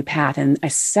explore a new path. And I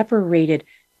separated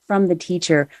from the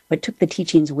teacher, but took the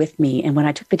teachings with me. And when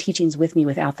I took the teachings with me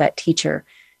without that teacher,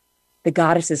 the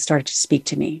goddesses started to speak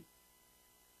to me.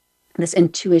 This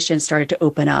intuition started to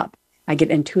open up. I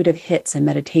get intuitive hits and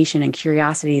meditation and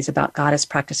curiosities about goddess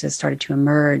practices started to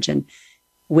emerge. And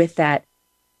with that,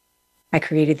 I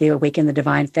created the Awaken the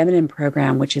Divine Feminine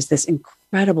program, which is this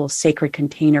incredible sacred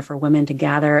container for women to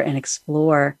gather and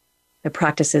explore the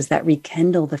practices that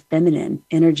rekindle the feminine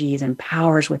energies and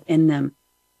powers within them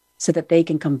so that they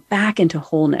can come back into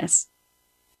wholeness.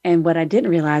 And what I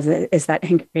didn't realize is that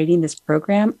in creating this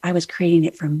program, I was creating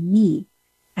it for me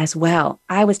as well.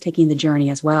 I was taking the journey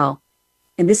as well.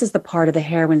 And this is the part of the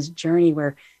heroine's journey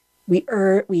where we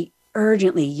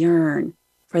urgently yearn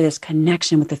for this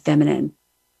connection with the feminine.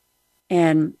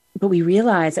 But we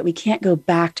realize that we can't go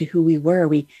back to who we were.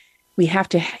 We have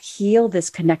to heal this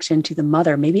connection to the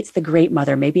mother. Maybe it's the great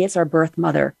mother. Maybe it's our birth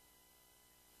mother.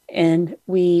 And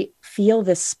we feel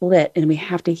this split and we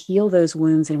have to heal those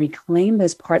wounds and reclaim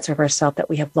those parts of ourselves that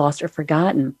we have lost or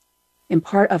forgotten. And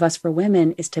part of us for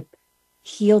women is to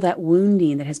heal that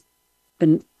wounding that has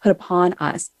been put upon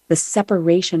us, the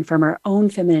separation from our own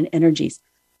feminine energies,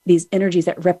 these energies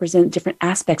that represent different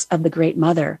aspects of the great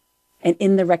mother. And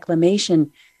in the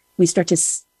reclamation, we start to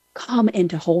come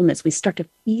into wholeness. We start to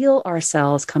feel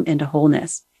ourselves come into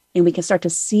wholeness, and we can start to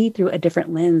see through a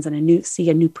different lens and see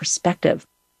a new perspective.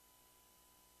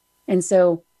 And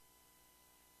so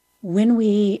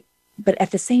but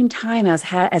at the same time, as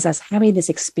I was having this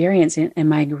experience in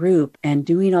my group and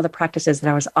doing all the practices that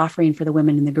I was offering for the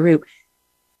women in the group,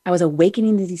 I was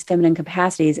awakening to these feminine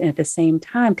capacities and at the same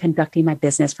time conducting my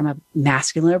business from a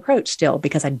masculine approach still,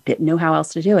 because I didn't know how else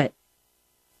to do it.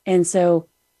 And so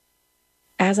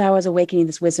as I was awakening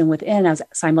this wisdom within, I was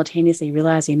simultaneously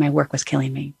realizing my work was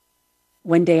killing me.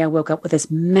 One day I woke up with this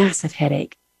massive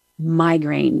headache,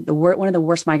 migraine, one of the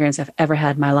worst migraines I've ever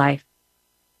had in my life.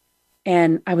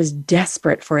 And I was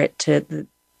desperate for it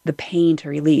the pain to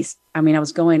release. I mean, I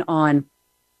was going on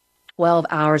 12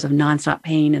 hours of nonstop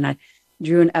pain, and I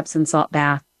drew an Epsom salt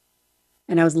bath,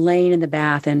 and I was laying in the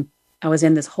bath, and I was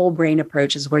in this whole brain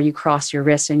approach, is where you cross your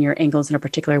wrists and your ankles in a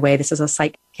particular way. This is a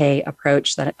Psych-K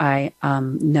approach that I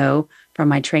know from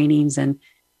my trainings. And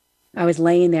I was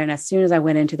laying there, and as soon as I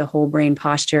went into the whole brain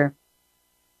posture,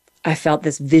 I felt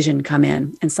this vision come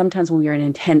in. And sometimes when you're in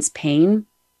intense pain,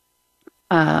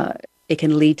 it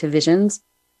can lead to visions.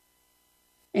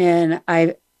 And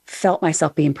I felt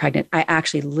myself being pregnant. I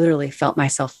actually literally felt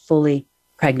myself fully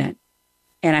pregnant.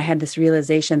 And I had this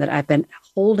realization that I've been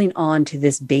holding on to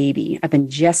this baby. I've been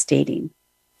gestating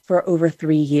for over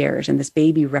 3 years, and this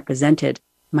baby represented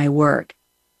my work.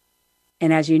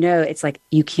 And as you know, it's like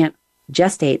you can't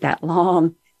gestate that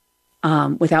long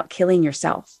without killing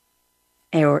yourself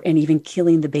and even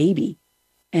killing the baby.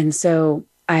 And so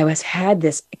I had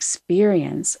this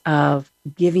experience of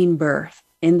giving birth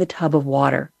in the tub of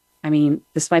water. I mean,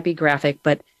 this might be graphic,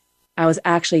 but I was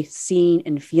actually seeing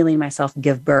and feeling myself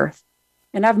give birth.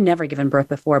 And I've never given birth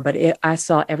before, but I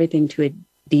saw everything to a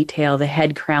detail: the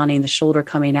head crowning, the shoulder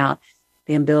coming out,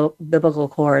 the umbilical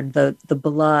cord, the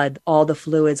blood, all the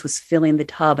fluids was filling the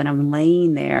tub. And I'm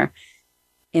laying there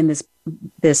in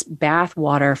this bath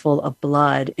water full of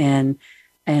blood and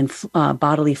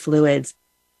bodily fluids,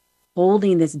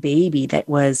 holding this baby that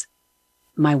was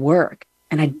my work.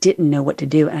 And I didn't know what to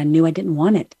do. And I knew I didn't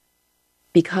want it,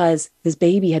 because this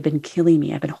baby had been killing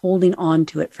me. I've been holding on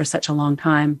to it for such a long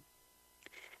time.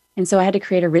 And so I had to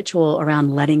create a ritual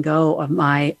around letting go of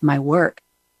my work,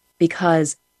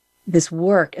 because this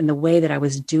work and the way that I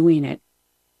was doing it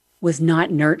was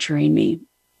not nurturing me.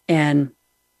 And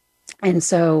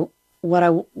so what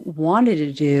I wanted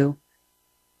to do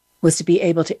was to be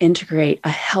able to integrate a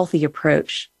healthy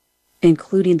approach,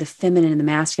 including the feminine and the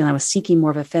masculine. I was seeking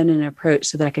more of a feminine approach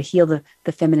so that I could heal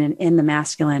the feminine in the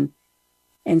masculine.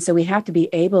 And so we have to be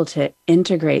able to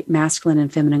integrate masculine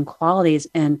and feminine qualities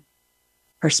and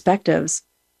perspectives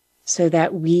so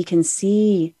that we can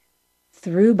see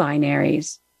through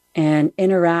binaries and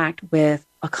interact with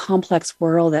a complex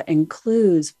world that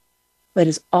includes, but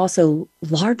is also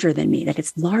larger than me, that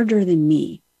it's larger than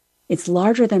me. It's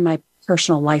larger than my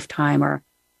personal lifetime or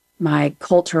my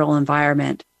cultural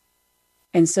environment.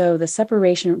 And so the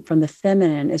separation from the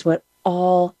feminine is what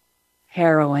all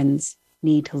heroines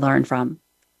need to learn from.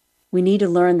 We need to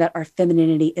learn that our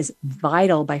femininity is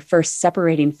vital by first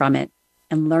separating from it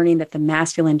and learning that the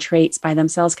masculine traits by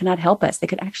themselves cannot help us. They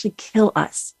could actually kill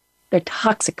us. They're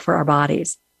toxic for our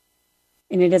bodies.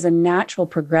 And it is a natural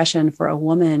progression for a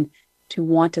woman to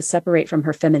want to separate from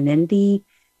her femininity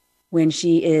when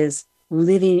she is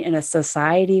living in a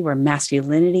society where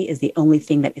masculinity is the only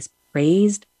thing that is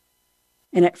praised.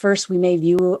 And at first, we may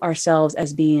view ourselves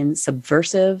as being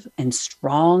subversive and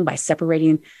strong by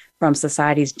separating from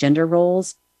society's gender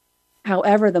roles.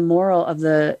 However, the moral of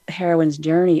the heroine's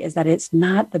journey is that it's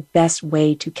not the best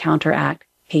way to counteract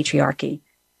patriarchy,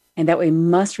 and that we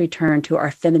must return to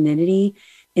our femininity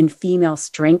in female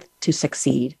strength to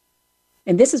succeed.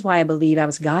 And this is why I believe I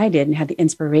was guided and had the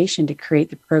inspiration to create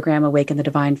the program Awaken the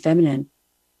Divine Feminine.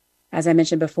 As I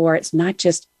mentioned before, it's not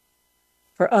just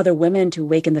for other women to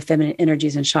awaken the feminine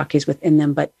energies and Shaktis within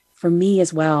them, but for me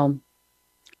as well.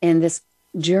 And this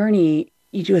journey,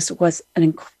 it just was an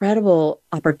incredible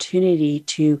opportunity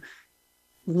to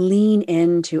lean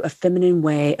into a feminine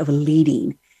way of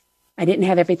leading. I didn't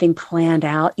have everything planned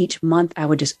out. Each month, I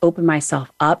would just open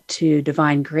myself up to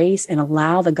divine grace and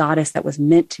allow the goddess that was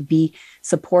meant to be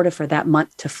supportive for that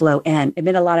month to flow in. It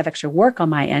meant a lot of extra work on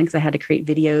my end because I had to create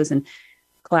videos and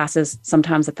classes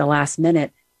sometimes at the last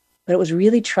minute, but it was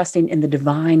really trusting in the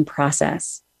divine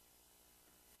process.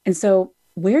 And so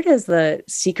where does the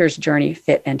seeker's journey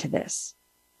fit into this?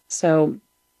 So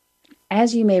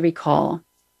as you may recall,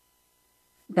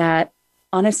 that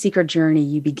on a seeker journey,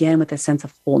 you begin with a sense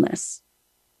of wholeness,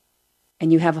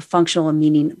 and you have a functional and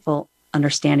meaningful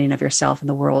understanding of yourself and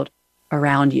the world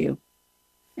around you.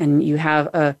 And you have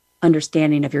a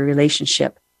understanding of your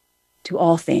relationship to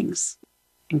all things,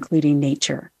 including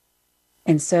nature.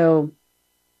 And so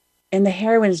in the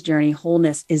heroine's journey,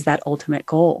 wholeness is that ultimate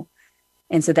goal.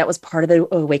 And so that was part of the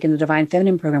Awaken the Divine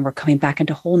Feminine program. We're coming back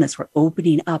into wholeness. We're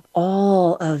opening up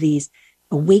all of these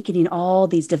awakening all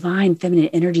these divine feminine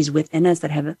energies within us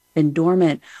that have been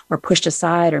dormant or pushed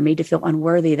aside or made to feel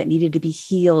unworthy, that needed to be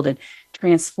healed and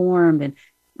transformed and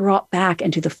brought back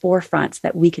into the forefront so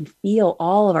that we can feel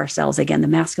all of ourselves again, the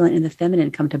masculine and the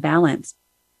feminine come to balance.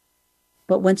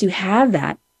 But once you have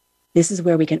that, this is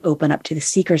where we can open up to the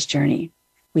seeker's journey.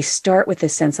 We start with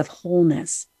this sense of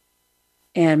wholeness.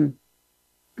 And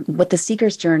what the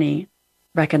seeker's journey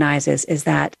recognizes is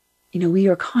that, we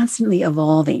are constantly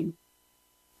evolving.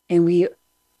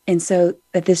 And so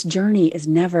that this journey is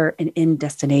never an end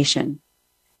destination.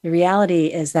 The reality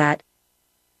is that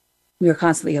we are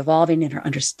constantly evolving, and our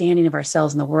understanding of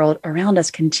ourselves and the world around us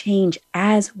can change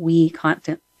as we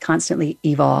constantly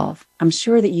evolve. I'm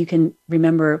sure that you can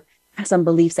remember some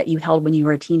beliefs that you held when you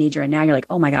were a teenager, and now you're like,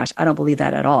 oh my gosh, I don't believe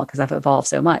that at all because I've evolved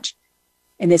so much.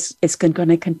 And it's going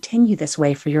to continue this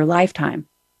way for your lifetime.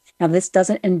 Now, this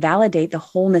doesn't invalidate the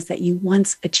wholeness that you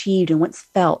once achieved and once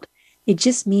felt. It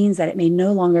just means that it may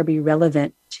no longer be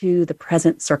relevant to the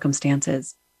present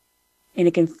circumstances. And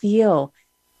it can feel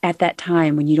at that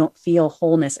time when you don't feel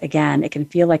wholeness again, it can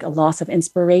feel like a loss of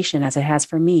inspiration, as it has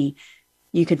for me.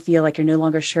 You could feel like you're no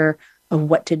longer sure of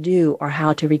what to do or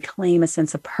how to reclaim a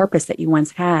sense of purpose that you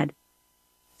once had.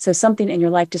 So something in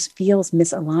your life just feels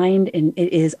misaligned, and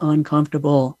it is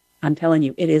uncomfortable. I'm telling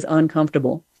you, it is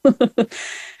uncomfortable.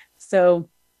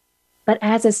 But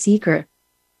as a seeker,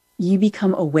 you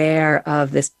become aware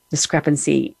of this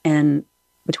discrepancy and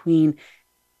between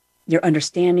your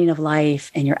understanding of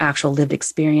life and your actual lived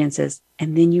experiences.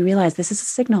 And then you realize this is a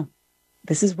signal.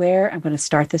 This is where I'm going to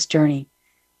start this journey,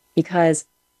 because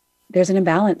there's an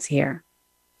imbalance here.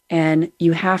 And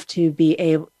you have to be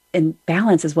able, and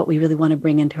balance is what we really want to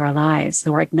bring into our lives.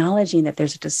 So we're acknowledging that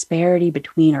there's a disparity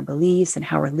between our beliefs and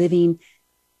how we're living.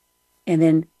 And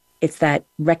then it's that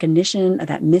recognition of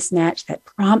that mismatch that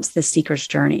prompts the seeker's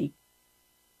journey.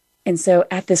 And so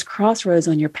at this crossroads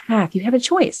on your path, you have a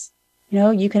choice.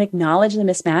 You can acknowledge the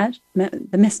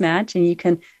mismatch, and you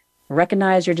can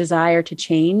recognize your desire to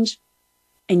change,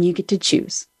 and you get to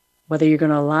choose whether you're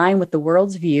going to align with the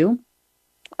world's view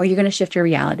or you're going to shift your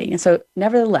reality. And so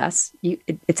nevertheless,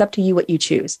 it's up to you what you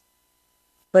choose.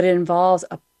 But it involves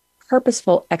a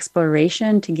purposeful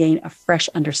exploration to gain a fresh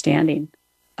understanding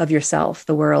of yourself,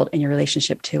 the world, and your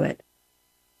relationship to it.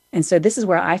 And so this is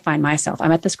where I find myself.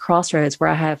 I'm at this crossroads where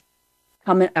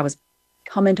I was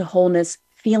come into wholeness,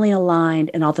 feeling aligned,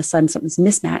 and all of a sudden something's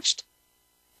mismatched.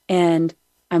 And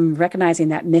I'm recognizing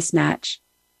that mismatch.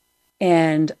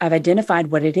 And I've identified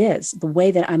what it is. The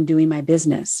way that I'm doing my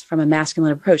business from a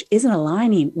masculine approach isn't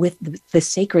aligning with the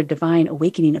sacred divine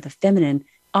awakening of the feminine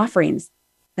offerings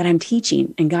that I'm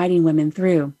teaching and guiding women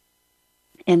through.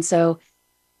 And so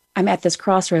I'm at this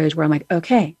crossroads where I'm like,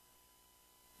 okay,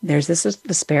 there's this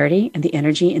disparity and the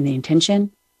energy and the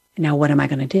intention. And now what am I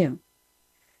going to do?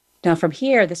 Now from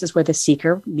here, this is where the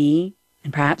seeker, me,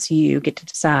 and perhaps you get to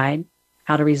decide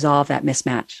how to resolve that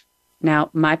mismatch.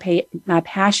 Now, my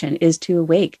passion is to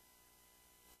awake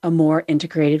a more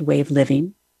integrated way of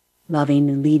living, loving,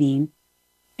 and leading.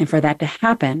 And for that to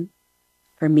happen,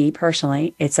 for me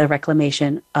personally, it's a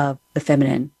reclamation of the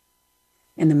feminine.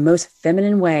 And the most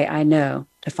feminine way I know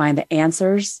to find the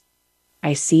answers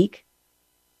I seek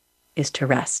is to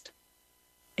rest.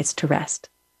 It's to rest.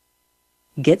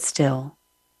 Get still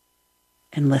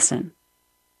and listen.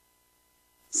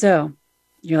 So,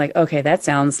 you're like, okay, that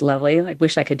sounds lovely. I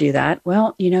wish I could do that.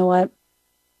 Well, you know what?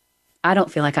 I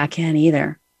don't feel like I can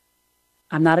either.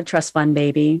 I'm not a trust fund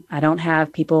baby. I don't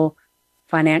have people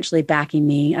financially backing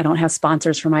me. I don't have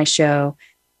sponsors for my show.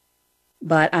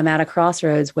 But I'm at a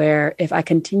crossroads where if I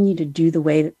continue to do the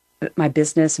way that my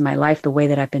business and my life, the way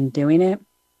that I've been doing it,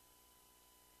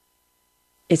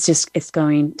 it's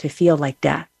going to feel like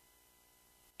death.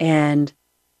 And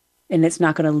it's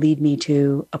not going to lead me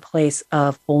to a place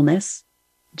of wholeness,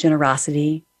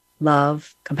 generosity,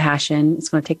 love, compassion. It's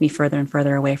going to take me further and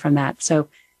further away from that. So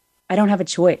I don't have a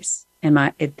choice. And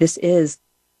this is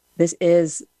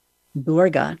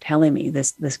Durga telling me,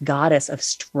 this goddess of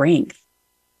strength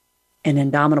and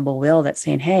indomitable will, that's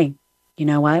saying, hey, you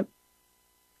know what?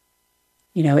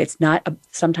 It's not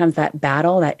sometimes that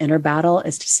battle, that inner battle,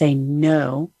 is to say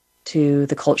no to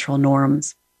the cultural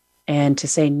norms and to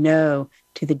say no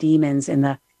to the demons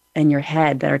in your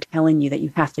head that are telling you that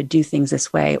you have to do things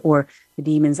this way, or the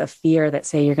demons of fear that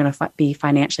say you're going to be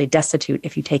financially destitute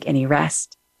if you take any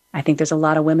rest. I think there's a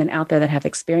lot of women out there that have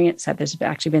experienced that. There's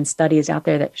actually been studies out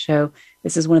there that show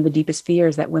this is one of the deepest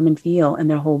fears that women feel in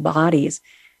their whole bodies,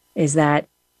 is that,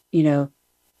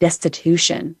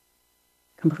 destitution,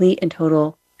 complete and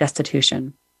total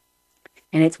destitution.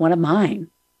 And it's one of mine.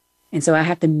 And so I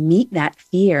have to meet that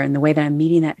fear. And the way that I'm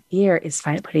meeting that fear is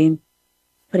putting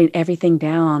putting everything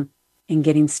down and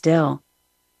getting still.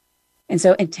 And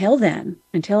so until then,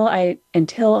 until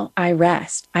I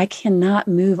rest, I cannot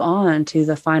move on to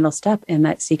the final step in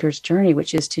that seeker's journey,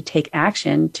 which is to take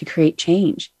action to create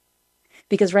change.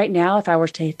 Because right now, if I were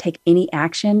to take any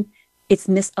action, it's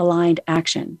misaligned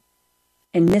action.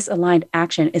 And misaligned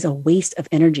action is a waste of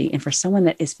energy. And for someone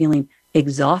that is feeling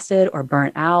exhausted or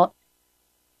burnt out,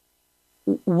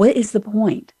 what is the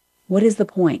point? What is the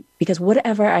point? Because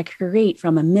whatever I create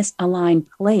from a misaligned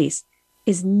place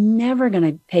is never going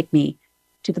to take me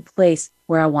to the place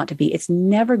where I want to be. It's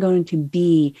never going to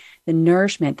be the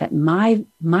nourishment that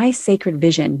my sacred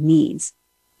vision needs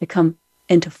to come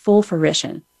into full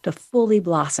fruition, to fully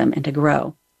blossom and to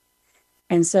grow.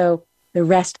 And so the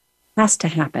rest has to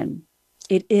happen.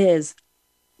 It is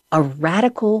a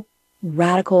radical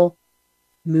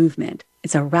movement.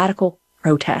 It's a radical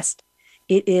protest.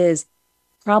 It is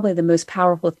probably the most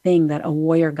powerful thing that a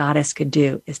warrior goddess could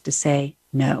do, is to say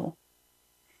no.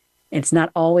 It's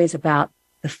not always about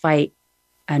the fight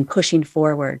and pushing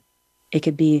forward. It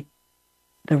could be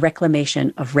the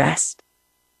reclamation of rest.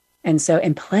 And so,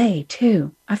 and play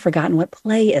too. I've forgotten what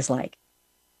play is like.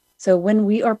 So when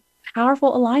we are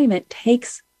powerful, alignment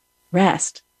takes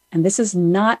rest. And this is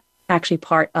not actually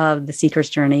part of the seeker's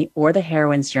journey or the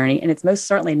heroine's journey. And it's most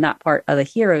certainly not part of the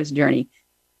hero's journey.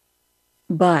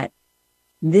 But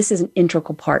this is an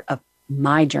integral part of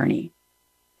my journey.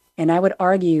 And I would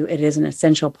argue it is an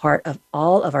essential part of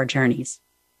all of our journeys.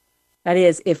 That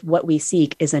is, if what we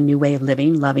seek is a new way of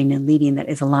living, loving, and leading that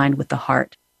is aligned with the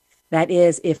heart. That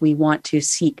is, if we want to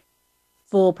seek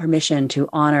full permission to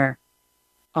honor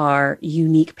our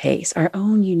unique pace, our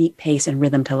own unique pace and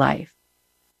rhythm to life.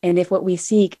 And if what we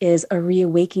seek is a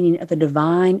reawakening of the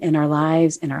divine in our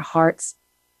lives and our hearts.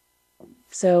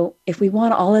 So if we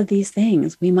want all of these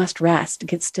things, we must rest,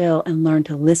 get still, and learn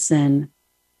to listen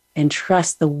and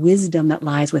trust the wisdom that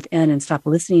lies within, and stop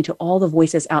listening to all the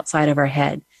voices outside of our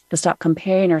head, to stop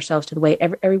comparing ourselves to the way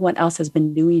everyone else has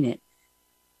been doing it.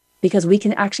 Because we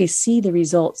can actually see the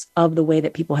results of the way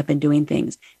that people have been doing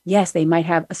things. Yes, they might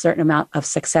have a certain amount of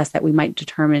success that we might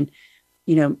determine,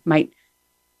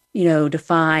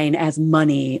 define as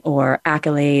money or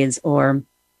accolades or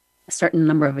a certain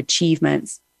number of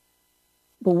achievements.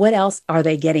 But what else are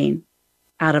they getting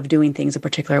out of doing things a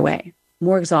particular way?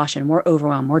 More exhaustion, more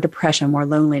overwhelm, more depression, more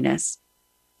loneliness,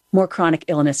 more chronic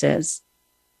illnesses,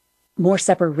 more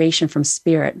separation from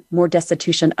spirit, more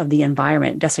destitution of the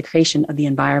environment, desecration of the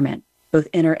environment, both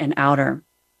inner and outer.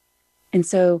 And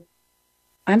so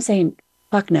I'm saying,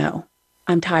 fuck no,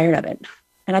 I'm tired of it.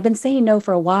 And I've been saying no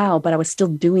for a while, but I was still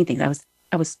doing things.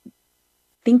 I was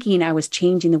thinking I was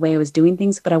changing the way I was doing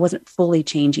things, but I wasn't fully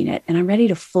changing it. And I'm ready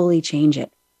to fully change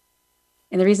it.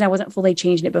 And the reason I wasn't fully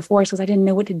changing it before is because I didn't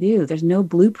know what to do. There's no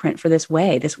blueprint for this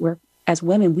way. We're, as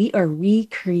women, we are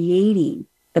recreating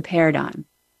the paradigm.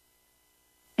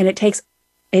 And it takes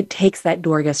that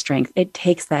Durga strength. It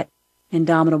takes that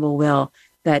indomitable will,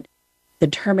 that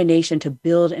determination to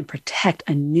build and protect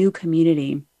a new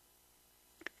community,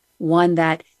 one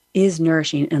that is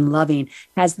nourishing and loving,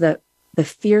 has the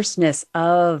fierceness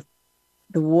of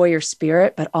the warrior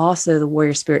spirit, but also the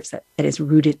warrior spirit that is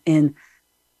rooted in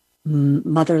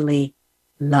motherly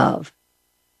love.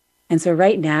 And so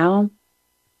right now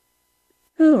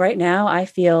I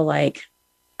feel like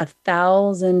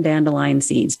 1,000 dandelion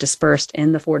seeds dispersed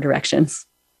in the 4 directions.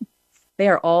 They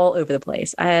are all over the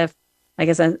place. I'm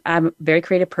a very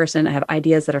creative person. I have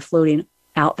ideas that are floating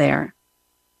out there,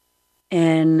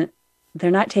 and they're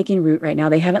not taking root right now.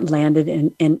 They haven't landed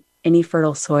in any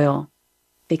fertile soil,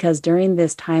 because during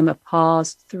this time of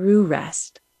pause through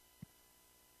rest,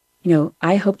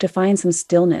 I hope to find some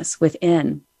stillness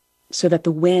within, so that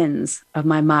the winds of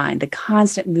my mind, the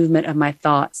constant movement of my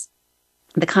thoughts,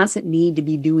 the constant need to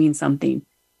be doing something,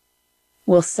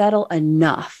 will settle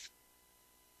enough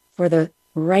for the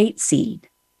right seed,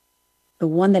 the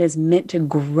one that is meant to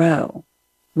grow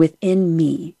within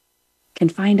me, can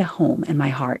find a home in my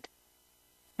heart.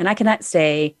 And I cannot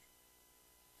say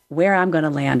where I'm going to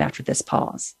land after this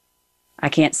pause. I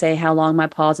can't say how long my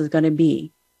pause is going to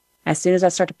be. As soon as I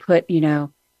start to put,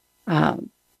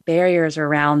 barriers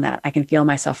around that, I can feel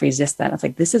myself resist that. I was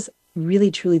like, this is really,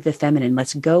 truly the feminine.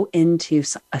 Let's go into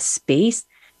a space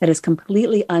that is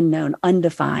completely unknown,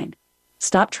 undefined.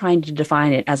 Stop trying to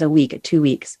define it as a week, at 2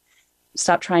 weeks.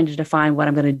 Stop trying to define what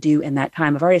I'm going to do in that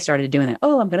time. I've already started doing that.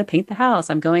 Oh, I'm going to paint the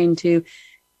house. I'm going to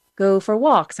go for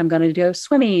walks. I'm going to go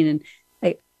swimming.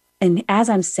 And as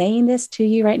I'm saying this to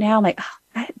you right now, I'm like,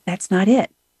 oh, that's not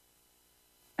it.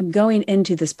 I'm going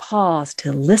into this pause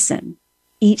to listen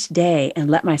each day and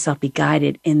let myself be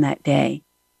guided in that day.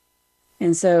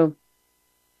 And so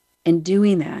In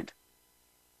doing that,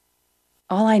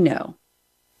 all I know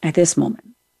at this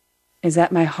moment is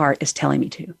that my heart is telling me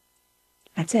to.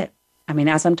 That's it. I mean,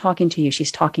 as I'm talking to you,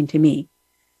 she's talking to me.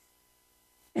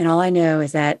 And all I know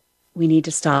is that we need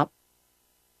to stop,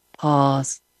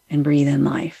 pause, and breathe in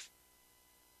life.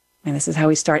 And this is how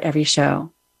we start every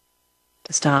show,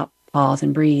 to stop, pause,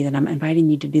 and breathe. And I'm inviting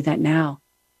you to do that now.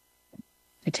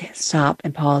 To stop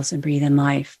and pause and breathe in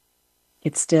life.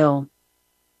 Get still.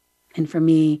 And for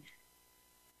me,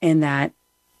 in that,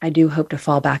 I do hope to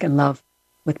fall back in love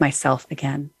with myself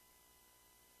again.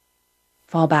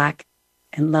 Fall back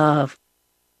in love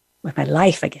with my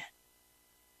life again.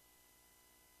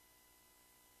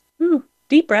 Ooh,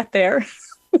 deep breath there.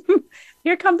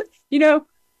 Here comes,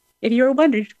 if you were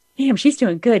wondering, damn, she's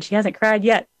doing good. She hasn't cried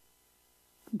yet.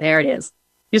 There it is.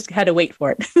 You just had to wait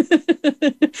for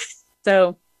it.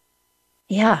 So,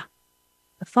 yeah,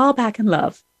 fall back in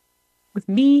love with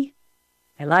me,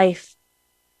 my life,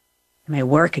 and my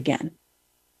work again.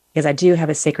 Because I do have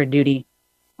a sacred duty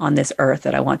on this earth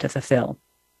that I want to fulfill.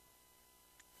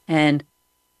 And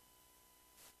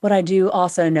what I do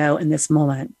also know in this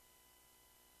moment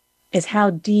is how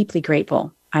deeply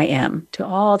grateful I am to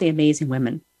all the amazing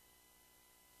women.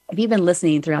 If you've been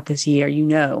listening throughout this year, you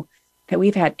know that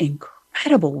we've had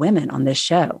incredible women on this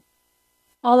show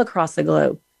all across the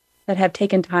globe that have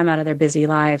taken time out of their busy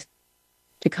lives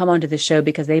to come onto the show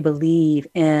because they believe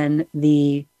in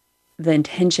the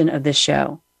intention of this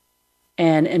show.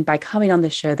 And by coming on the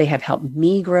show, they have helped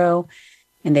me grow,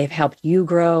 and they've helped you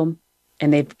grow,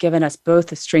 and they've given us both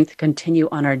the strength to continue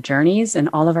on our journeys. And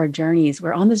all of our journeys,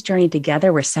 we're on this journey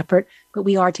together. We're separate, but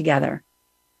we are together.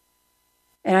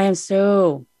 And I am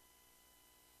so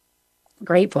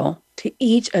grateful to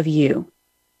each of you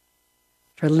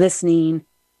for listening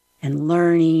and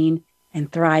learning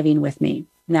and thriving with me.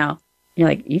 Now, you're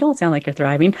like, you don't sound like you're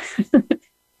thriving.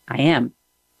 I am.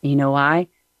 You know why?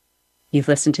 You've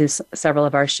listened to several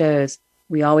of our shows.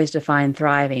 We always define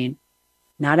thriving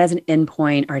not as an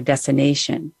endpoint or a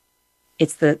destination.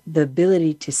 It's the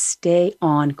ability to stay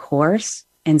on course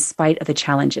in spite of the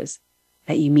challenges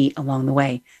that you meet along the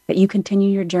way, that you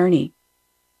continue your journey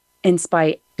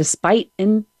despite the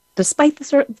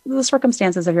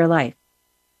circumstances of your life.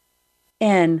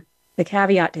 And the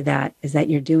caveat to that is that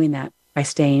you're doing that by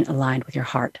staying aligned with your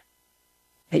heart,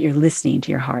 that you're listening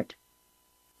to your heart.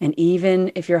 And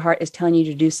even if your heart is telling you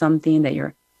to do something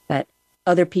that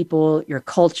other people, your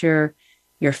culture,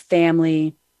 your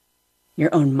family,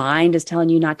 your own mind is telling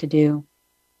you not to do,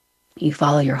 you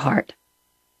follow your heart.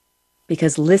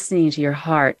 Because listening to your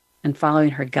heart and following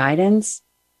her guidance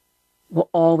will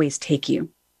always take you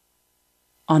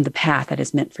on the path that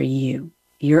is meant for you,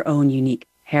 your own unique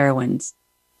heroine's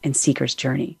and seeker's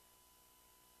journey.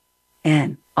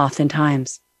 And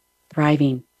oftentimes,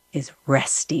 thriving is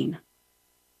resting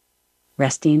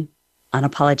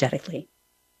unapologetically.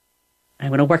 I'm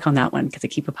going to work on that one because I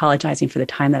keep apologizing for the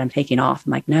time that I'm taking off.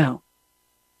 I'm like, no,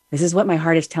 this is what my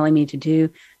heart is telling me to do.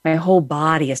 My whole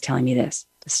body is telling me this,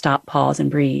 to stop, pause,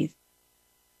 and breathe.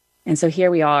 And so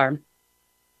here we are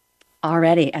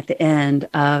already at the end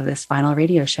of this final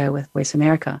radio show with Voice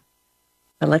America.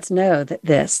 But let's know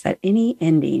that any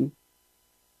ending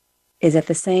is at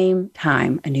the same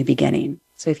time a new beginning.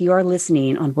 So if you are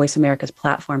listening on Voice America's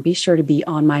platform, be sure to be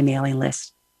on my mailing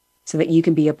list so that you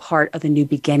can be a part of the new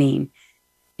beginning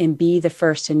and be the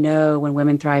first to know when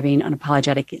Women Thriving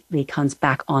Unapologetically comes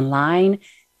back online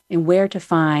and where to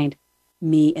find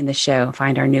me in the show,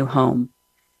 find our new home.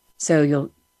 So you'll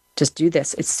just do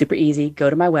this. It's super easy. Go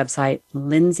to my website,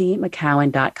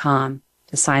 lindsaymckeown.com,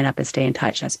 to sign up and stay in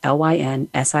touch. That's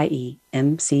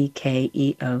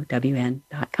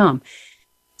LYNSIEMCKEOWN.com.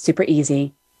 Super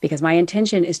easy, because my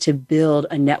intention is to build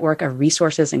a network of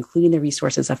resources, including the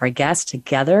resources of our guests,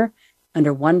 together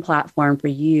under one platform for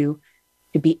you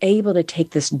to be able to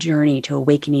take this journey to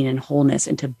awakening and wholeness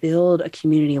and to build a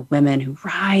community of women who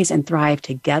rise and thrive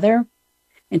together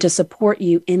and to support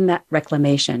you in that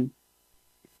reclamation.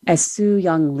 As Sue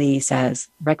Young Lee says,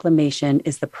 reclamation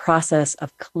is the process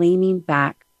of claiming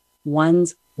back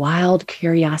one's wild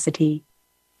curiosity,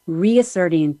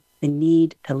 reasserting the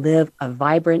need to live a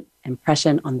vibrant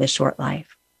impression on this short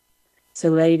life. So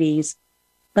ladies,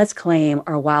 let's claim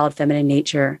our wild feminine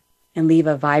nature and leave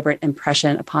a vibrant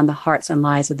impression upon the hearts and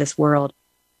lives of this world.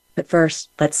 But first,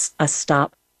 let's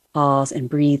stop, pause, and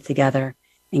breathe together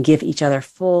and give each other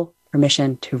full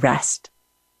permission to rest.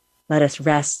 Let us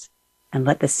rest and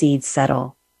let the seeds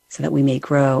settle so that we may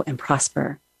grow and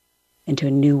prosper into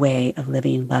a new way of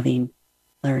living, loving,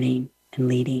 learning, and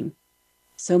leading.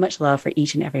 So much love for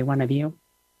each and every one of you.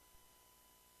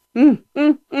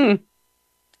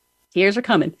 Tears are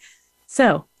coming.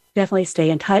 So definitely stay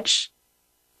in touch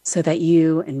so that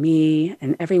you and me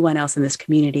and everyone else in this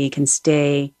community can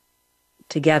stay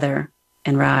together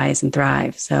and rise and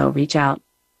thrive. So reach out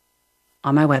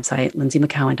on my website,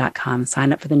 lindsaymccowan.com,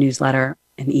 sign up for the newsletter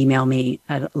and email me.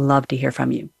 I'd love to hear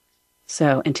from you.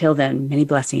 So until then, many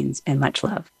blessings and much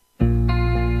love.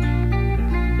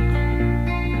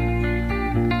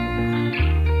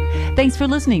 Thanks for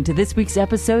listening to this week's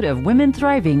episode of Women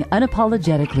Thriving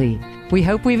Unapologetically. We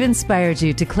hope we've inspired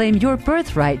you to claim your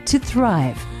birthright to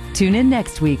thrive. Tune in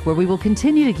next week where we will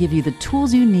continue to give you the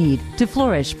tools you need to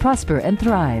flourish, prosper, and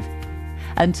thrive.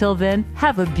 Until then,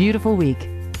 have a beautiful week.